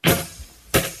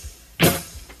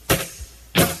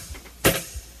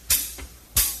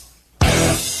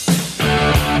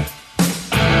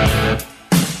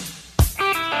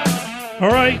 All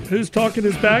right, Who's Talking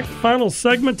is back. Final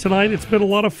segment tonight. It's been a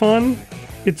lot of fun.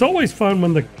 It's always fun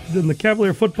when the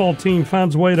Cavalier football team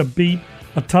finds a way to beat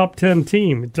a top 10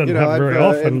 team. It doesn't happen very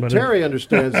often. But Terry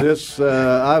understands this.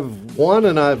 I've won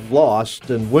and I've lost,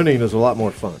 and winning is a lot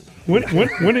more fun.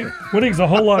 Winning's a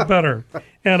whole lot better.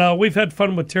 And we've had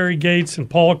fun with Terry Gates and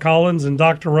Paul Collins and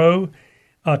Dr. Rowe.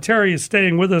 Terry is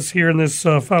staying with us here in this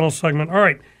final segment. All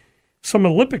right, some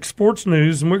Olympic sports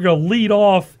news, and we're going to lead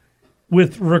off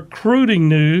with recruiting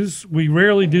news. We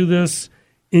rarely do this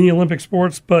in the Olympic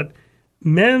sports, but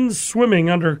men's swimming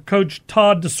under Coach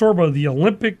Todd DeSorbo, the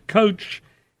Olympic coach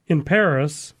in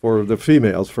Paris. For the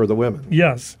females, for the women.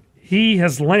 Yes. He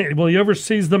has landed. Well, he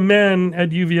oversees the men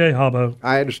at UVA, Hobbo.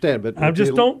 I understand, but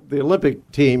the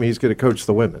Olympic team, he's going to coach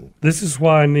the women. This is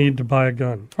why I need to buy a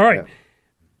gun. All right. Yeah.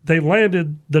 They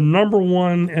landed the number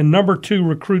 1 and number 2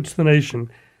 recruits in the nation.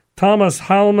 Thomas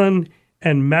Heilman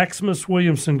and Maximus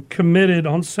Williamson committed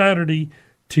on Saturday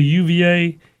to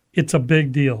UVA. It's a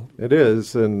big deal. It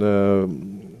is, and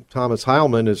Thomas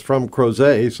Heilman is from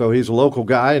Crozet, so he's a local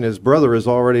guy, and his brother is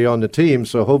already on the team,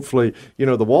 so hopefully,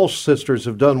 the Walsh sisters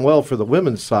have done well for the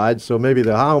women's side, so maybe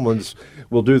the Heilmans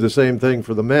will do the same thing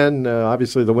for the men.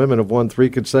 Obviously, the women have won 3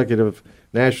 consecutive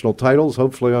national titles,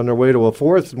 hopefully on their way to a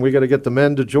 4th, and we got to get the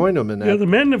men to join them in that. Yeah, the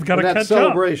men have got to catch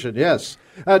celebration, yes.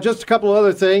 Just a couple of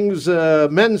other things.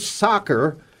 Men's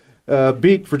soccer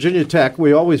beat Virginia Tech.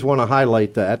 We always want to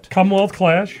highlight that. Commonwealth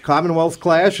Clash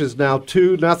is now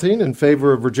 2-0 in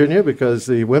favor of Virginia because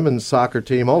the women's soccer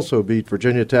team also beat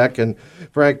Virginia Tech. And,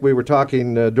 Frank, we were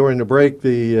talking during the break,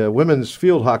 the women's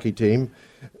field hockey team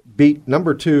beat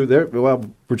number 2.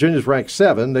 Virginia's ranked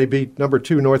 7. They beat number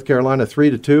 2 North Carolina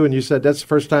 3-2, and you said that's the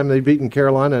first time they've beaten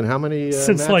Carolina in how many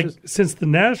matches? Since the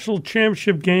national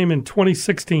championship game in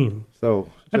 2016. So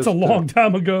that's a long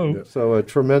time ago. So a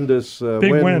tremendous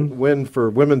win for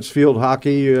women's field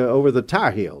hockey over the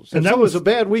Tar Heels. And that was a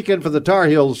bad weekend for the Tar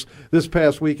Heels this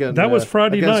past weekend. That was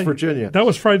Friday against night. Virginia. That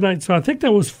was Friday night. So I think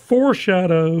that was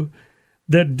foreshadow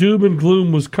that doom and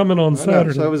gloom was coming on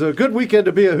Saturday. So it was a good weekend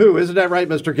to be a Who. Isn't that right,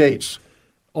 Mr. Gates?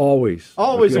 Always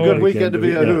a good weekend to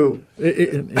be a Who.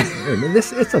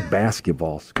 It's a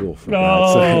basketball school, for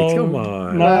God's sake. Come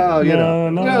on.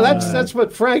 That's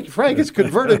what Frank has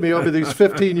converted me over these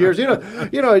 15 years. You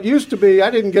know, it used to be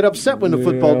I didn't get upset when the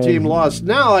football team lost.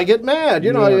 Now I get mad.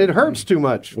 It hurts too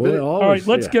much. Well, all right,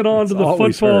 let's get on to the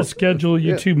football schedule,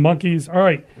 you two monkeys. All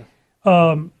right.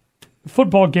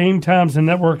 Football game times and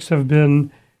networks have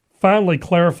been finally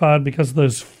clarified because of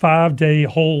those 5-day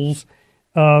holes.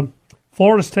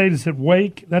 Florida State is at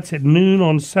Wake. That's at noon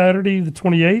on Saturday, the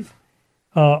 28th,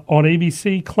 on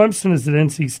ABC. Clemson is at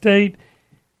NC State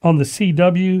on the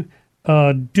CW.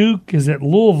 Duke is at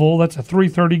Louisville. That's a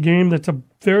 3:30 game. That's a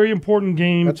very important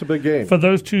game. That's a big game for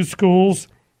those two schools.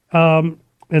 And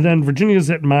then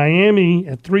Virginia's at Miami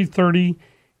at 3:30,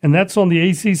 and that's on the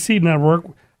ACC network.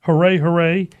 Hooray,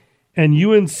 hooray. And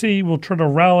UNC will try to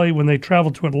rally when they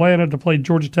travel to Atlanta to play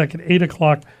Georgia Tech at 8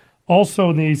 o'clock, also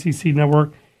on the ACC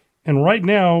network. And right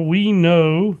now we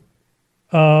know,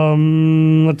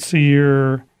 let's see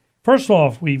here. First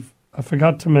off, I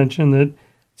forgot to mention that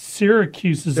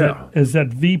Syracuse is at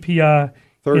VPI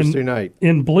Thursday night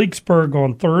in Bleaksburg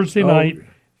on Thursday night.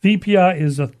 VPI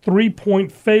is a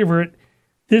 3-point favorite.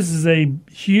 This is a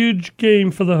huge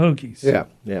game for the Hokies.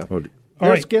 Yeah.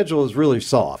 Their schedule is really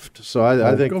soft, so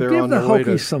I think they're on their way to... Give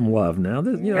the Hokies some love now.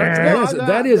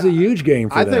 That is a huge game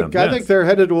for them. I think they're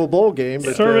headed to a bowl game.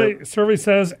 But survey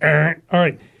says, all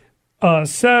right,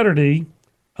 Saturday,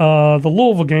 the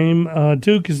Louisville game,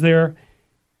 Duke is there.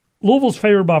 Louisville's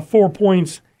favored by 4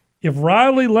 points. If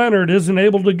Riley Leonard isn't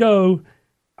able to go,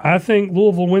 I think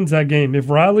Louisville wins that game. If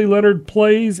Riley Leonard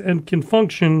plays and can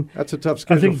function, that's a tough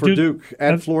schedule for Duke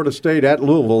at Florida State, at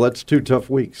Louisville. That's 2 tough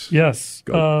weeks. Yes,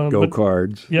 go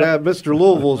Cards. Yeah, Mr.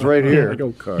 Louisville's right here.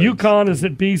 Go Cards. UConn is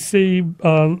at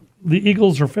BC. The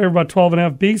Eagles are favored by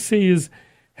 12.5. BC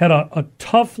had a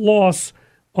tough loss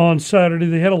on Saturday.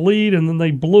 They had a lead and then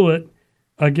they blew it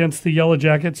against the Yellow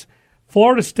Jackets.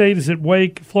 Florida State is at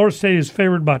Wake. Florida State is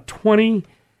favored by 20.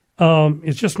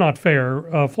 It's just not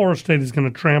fair. Florida State is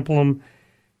going to trample them.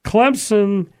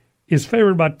 Clemson is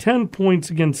favored by 10 points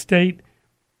against State.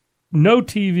 No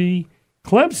TV.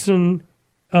 Clemson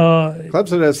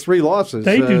has 3 losses.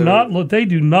 They do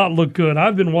not look good.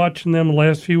 I've been watching them the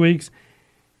last few weeks.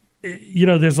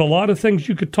 There's a lot of things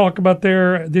you could talk about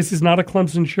there. This is not a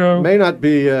Clemson show. May not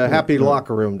be a happy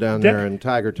locker room down there in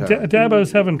Tiger Town.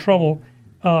 Dabo's having trouble.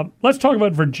 Let's talk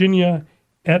about Virginia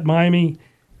at Miami.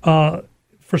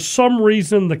 For some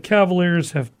reason, the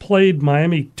Cavaliers have played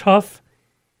Miami tough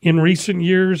in recent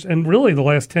years and really the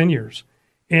last 10 years.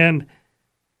 And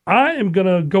I am going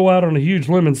to go out on a huge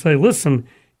limb and say, listen,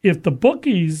 if the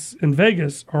bookies in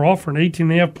Vegas are offering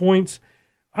 18.5 points,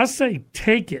 I say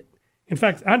take it. In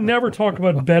fact, I never talk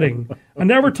about betting.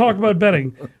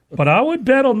 But I would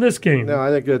bet on this game. No, I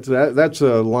think that's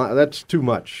too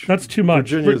much. That's too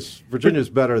much. Virginia's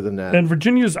better than that. And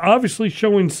Virginia's obviously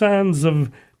showing signs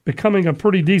of becoming a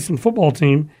pretty decent football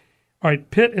team. All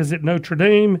right, Pitt is at Notre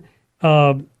Dame.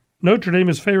 Notre Dame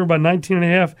is favored by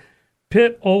 19.5.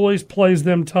 Pitt always plays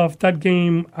them tough. That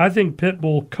game, I think Pitt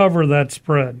will cover that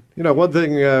spread. One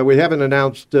thing we haven't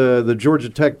announced, the Georgia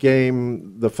Tech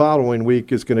game the following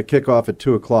week is going to kick off at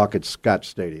 2 o'clock at Scott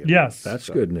Stadium. Yes. That's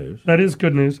good news. That is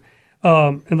good news.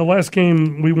 And the last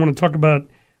game we want to talk about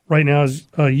right now is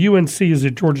UNC is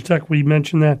at Georgia Tech. We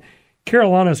mentioned that.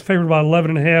 Carolina is favored by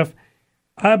 11.5.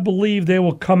 I believe they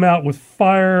will come out with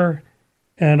fire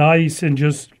and ice and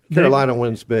just... Carolina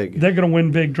wins big. They're going to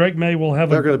win big. Drake May will have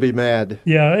They're going to be mad.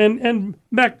 Yeah, and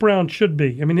Mac Brown should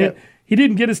be. I mean, he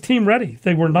didn't get his team ready.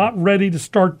 They were not ready to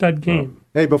start that game.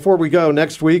 Hey, before we go,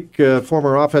 next week,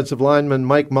 former offensive lineman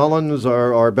Mike Mullins,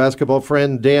 our basketball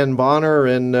friend Dan Bonner,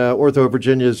 and Ortho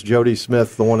Virginia's Jody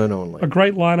Smith, the one and only. A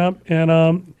great lineup,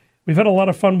 and we've had a lot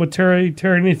of fun with Terry.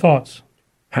 Terry, any thoughts?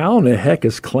 How in the heck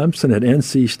is Clemson at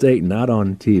NC State not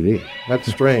on TV? That's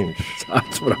strange.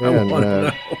 That's what I want to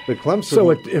know. The Clemson. So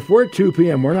if we're at 2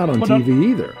 p.m., we're not on TV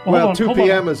either. Well, 2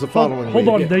 p.m. is the following week. Hold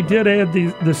on. They did add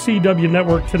the CW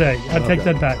network today. I take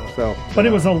that back. But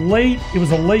it was a late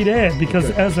ad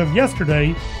because as of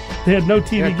yesterday, they had no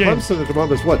TV games. Clemson at the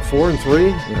moment is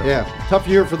 4-3? Yeah. Tough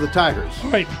year for the Tigers.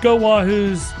 All right. Go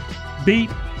Wahoos. Beat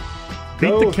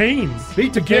Beat the Canes.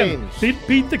 Beat the again. Canes.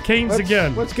 Beat the Canes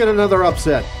again. Let's get another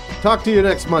upset. Talk to you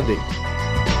next Monday.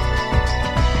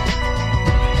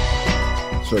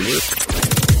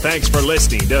 Thanks for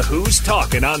listening to Who's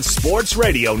Talking on Sports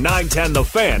Radio 910 The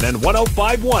Fan and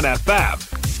 105.1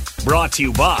 FM. Brought to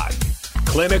you by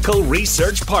Clinical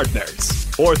Research Partners,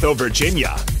 Ortho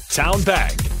Virginia, Town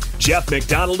Bank, Jeff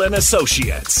McDonald and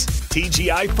Associates,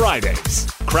 TGI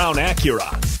Fridays, Crown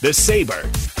Acura, The Sabre,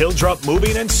 Hildrup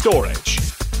Moving and Storage,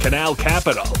 Canal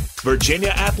Capital, Virginia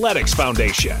Athletics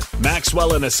Foundation,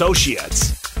 Maxwell and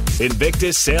Associates,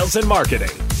 Invictus Sales and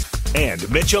Marketing, and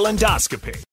Mitchell Endoscopy.